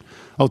retention.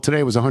 Oh,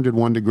 today was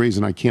 101 degrees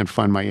and I can't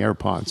find my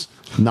AirPods.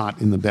 Not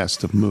in the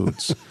best of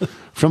moods.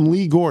 From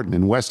Lee Gordon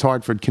in West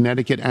Hartford,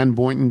 Connecticut and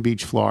Boynton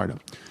Beach, Florida.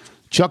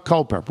 Chuck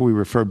Culpepper, we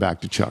refer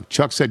back to Chuck.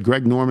 Chuck said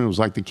Greg Norman was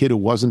like the kid who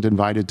wasn't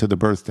invited to the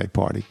birthday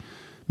party.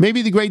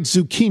 Maybe the great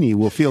Zucchini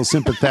will feel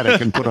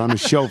sympathetic and put on a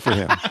show for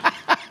him.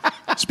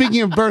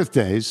 Speaking of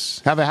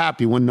birthdays, have a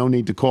happy one, no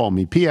need to call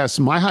me. P.S.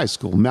 My high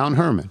school, Mount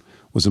Hermon,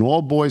 was an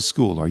all-boys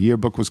school. Our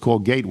yearbook was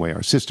called Gateway.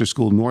 Our sister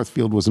school,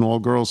 Northfield, was an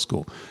all-girls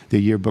school. The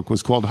yearbook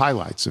was called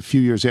Highlights. A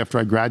few years after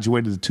I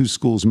graduated, the two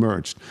schools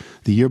merged.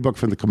 The yearbook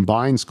for the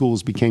combined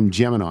schools became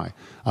Gemini.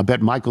 I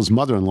bet Michael's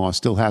mother-in-law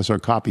still has our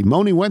copy.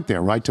 Moni went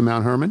there, right, to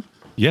Mount Hermon?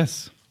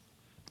 Yes.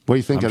 What do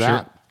you think of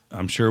that?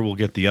 I'm sure we'll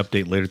get the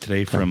update later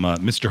today from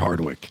Mr.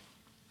 Hardwick.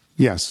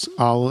 Yes.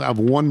 I'll have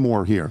one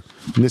more here.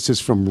 And this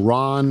is from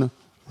Ron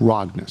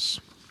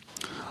Rognus.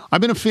 I've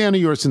been a fan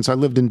of yours since I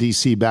lived in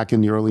D.C. back in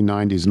the early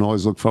 90s and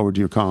always look forward to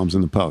your columns in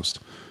the Post.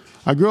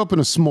 I grew up in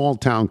a small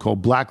town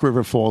called Black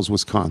River Falls,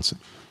 Wisconsin.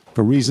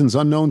 For reasons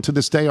unknown to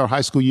this day, our high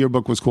school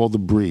yearbook was called The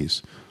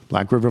Breeze.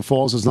 Black River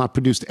Falls has not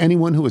produced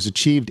anyone who has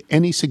achieved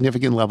any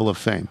significant level of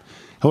fame.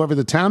 However,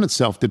 the town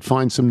itself did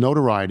find some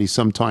notoriety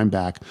some time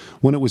back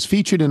when it was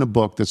featured in a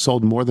book that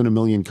sold more than 1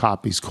 million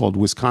copies called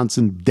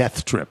Wisconsin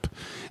Death Trip.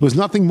 It was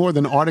nothing more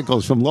than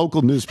articles from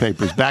local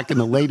newspapers back in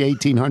the late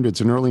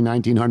 1800s and early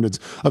 1900s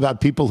about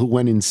people who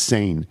went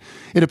insane.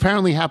 It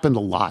apparently happened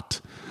a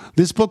lot.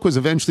 This book was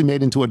eventually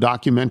made into a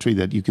documentary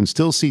that you can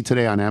still see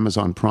today on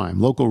Amazon Prime.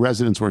 Local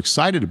residents were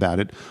excited about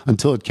it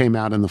until it came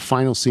out, and the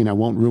final scene, I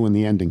won't ruin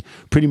the ending,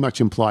 pretty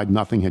much implied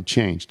nothing had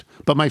changed.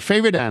 But my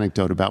favorite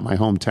anecdote about my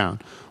hometown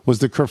was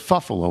the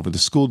kerfuffle over the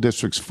school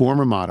district's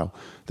former motto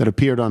that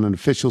appeared on an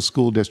official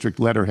school district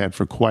letterhead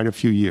for quite a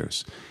few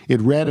years.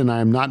 It read, and I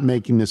am not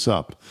making this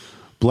up,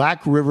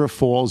 Black River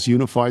Falls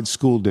Unified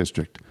School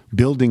District,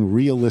 building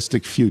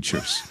realistic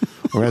futures.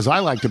 Or as I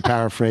like to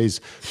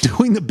paraphrase,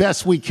 doing the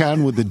best we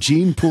can with the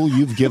gene pool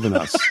you've given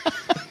us.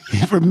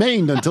 It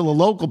remained until a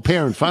local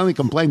parent finally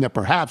complained that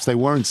perhaps they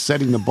weren't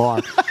setting the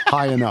bar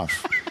high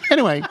enough.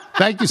 Anyway,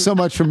 thank you so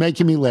much for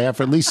making me laugh,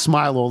 or at least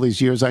smile all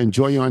these years. I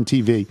enjoy you on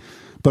TV,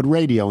 but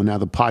radio and now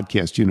the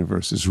podcast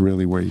universe is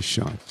really where you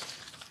shine.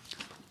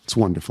 It's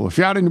wonderful. If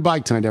you're out on your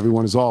bike tonight,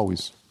 everyone, as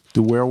always,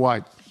 do wear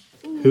white.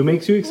 Who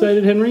makes you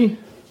excited, Henry?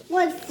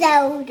 One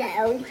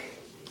soda.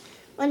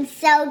 One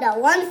soda.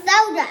 One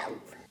soda.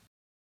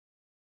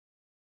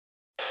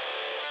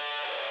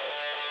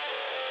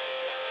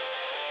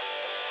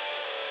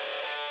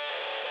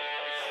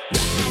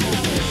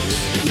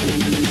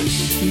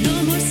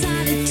 No more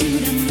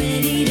solitude, I'm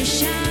ready to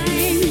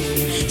shine.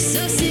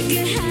 So sick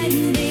of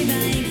hiding, babe, I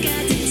ain't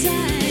got the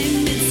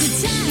time. It's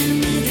the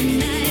time of the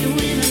night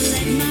when I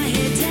let my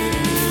head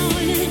down.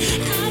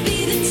 I'll be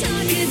the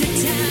talk of the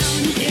town.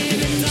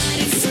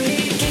 Everybody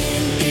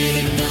freaking,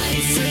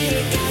 everybody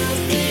freak out.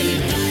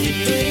 Everybody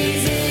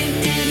breathing,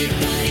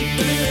 everybody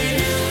burn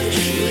out.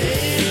 We're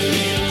a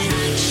little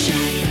hot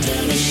shot,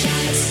 double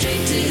shot,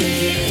 straight to the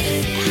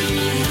head. I'm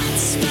a hot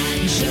spot,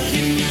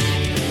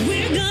 juggernaut.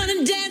 We're gonna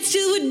dance to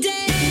a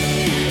day.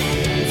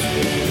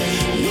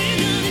 We're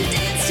gonna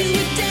dance to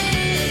a day.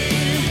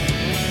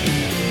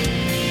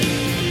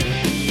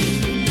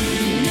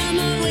 No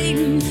more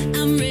waiting,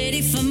 I'm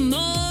ready for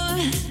more.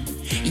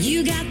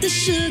 You got the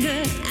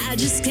sugar, I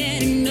just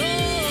can't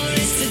ignore.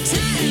 It's the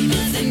time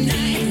of the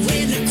night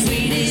where the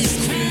queen is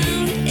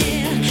crowned.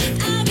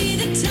 Yeah, I'll be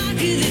the talk of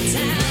the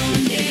town.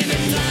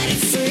 Everybody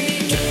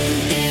freaking,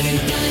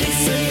 everybody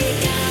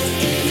freak out.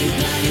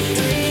 Everybody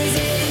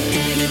breathing,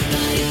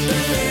 everybody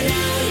burn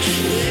out.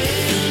 We're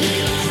a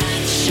little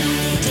hot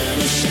shot,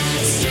 double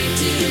shot, straight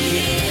to the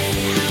head.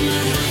 I'm a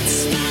hot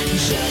spot,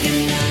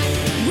 juggernaut.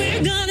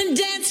 We're gonna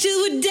dance to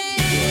a day.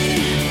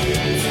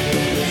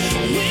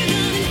 We're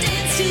gonna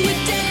dance to a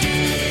day.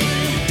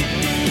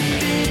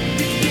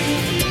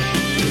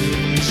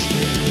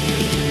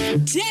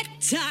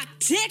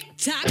 Tick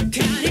tock,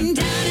 counting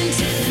down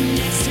until the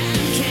next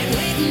time. Can't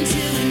wait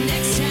until the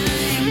next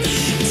time.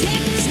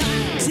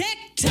 Tick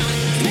tock,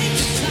 break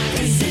the clock,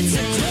 'cause it's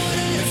a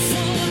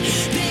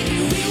 3:45. Baby,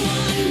 we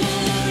want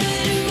more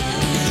and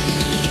more.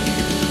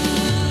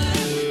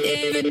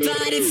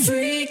 Everybody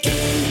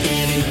freaking,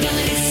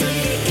 everybody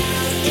freak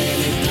out.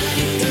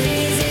 Everybody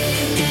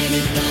breathing,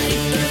 everybody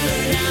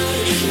burn out.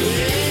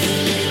 We're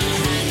a little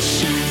hot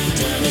shot,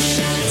 double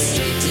shot,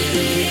 straight to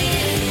the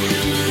head.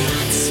 I'm a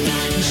hot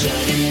spot,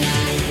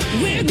 juggernaut.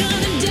 We're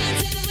gonna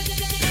dance.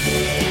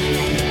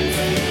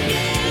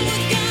 Yeah,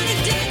 we're gonna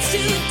dance to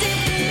a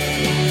day.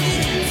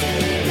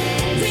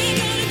 We're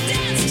gonna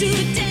dance to a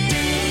day.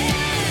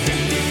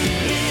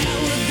 Yeah,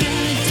 we're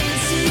gonna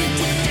dance to a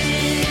day.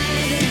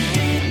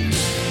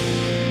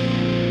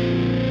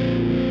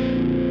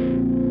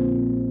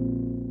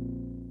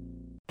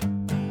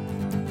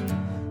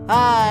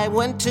 I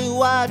went to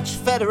watch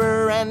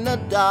Federer and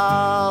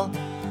Nadal.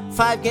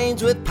 5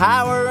 games with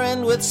power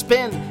and with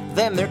spin.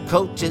 Then their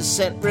coaches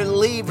sent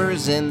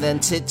relievers in. Then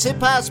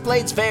Tsitsipas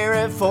played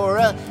Zverev for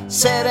a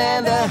set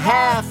and a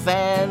half.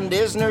 And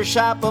Isner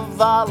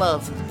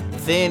Shapovalov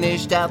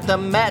finished out the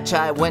match.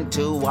 I went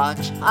to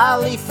watch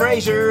Ali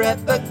Frazier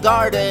at the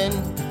Garden.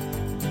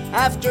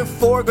 After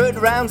 4 good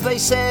rounds, they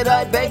said,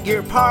 I beg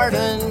your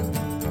pardon.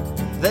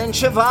 Then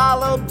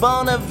Shavalo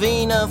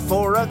Bonavina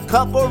for a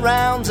couple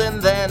rounds,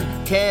 and then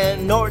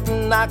Ken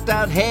Norton knocked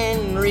out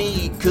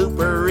Henry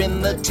Cooper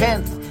in the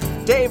 10th.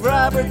 Dave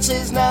Roberts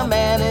is now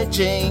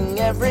managing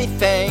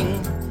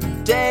everything.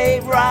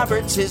 Dave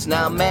Roberts is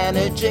now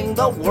managing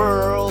the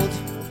world.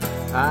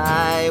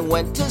 I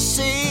went to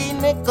see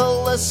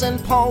Nicholas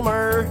and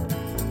Palmer.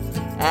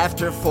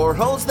 After 4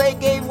 holes, they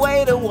gave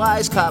way to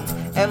Weiskopf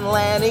and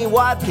Lanny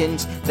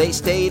Watkins. They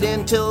stayed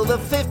until the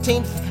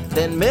 15th.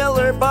 Then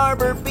Miller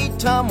Barber beat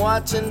Tom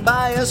Watson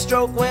by a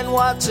stroke when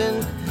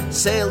Watson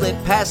sailed it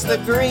past the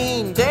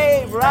green.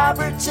 Dave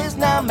Roberts is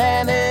now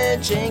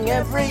managing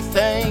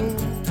everything.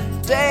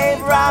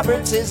 Dave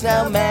Roberts is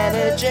now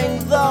managing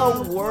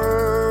the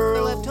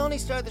world. Let Tony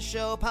start the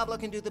show. Pablo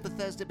can do the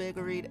Bethesda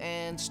Bagel read,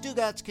 and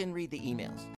Stugatz can read the emails.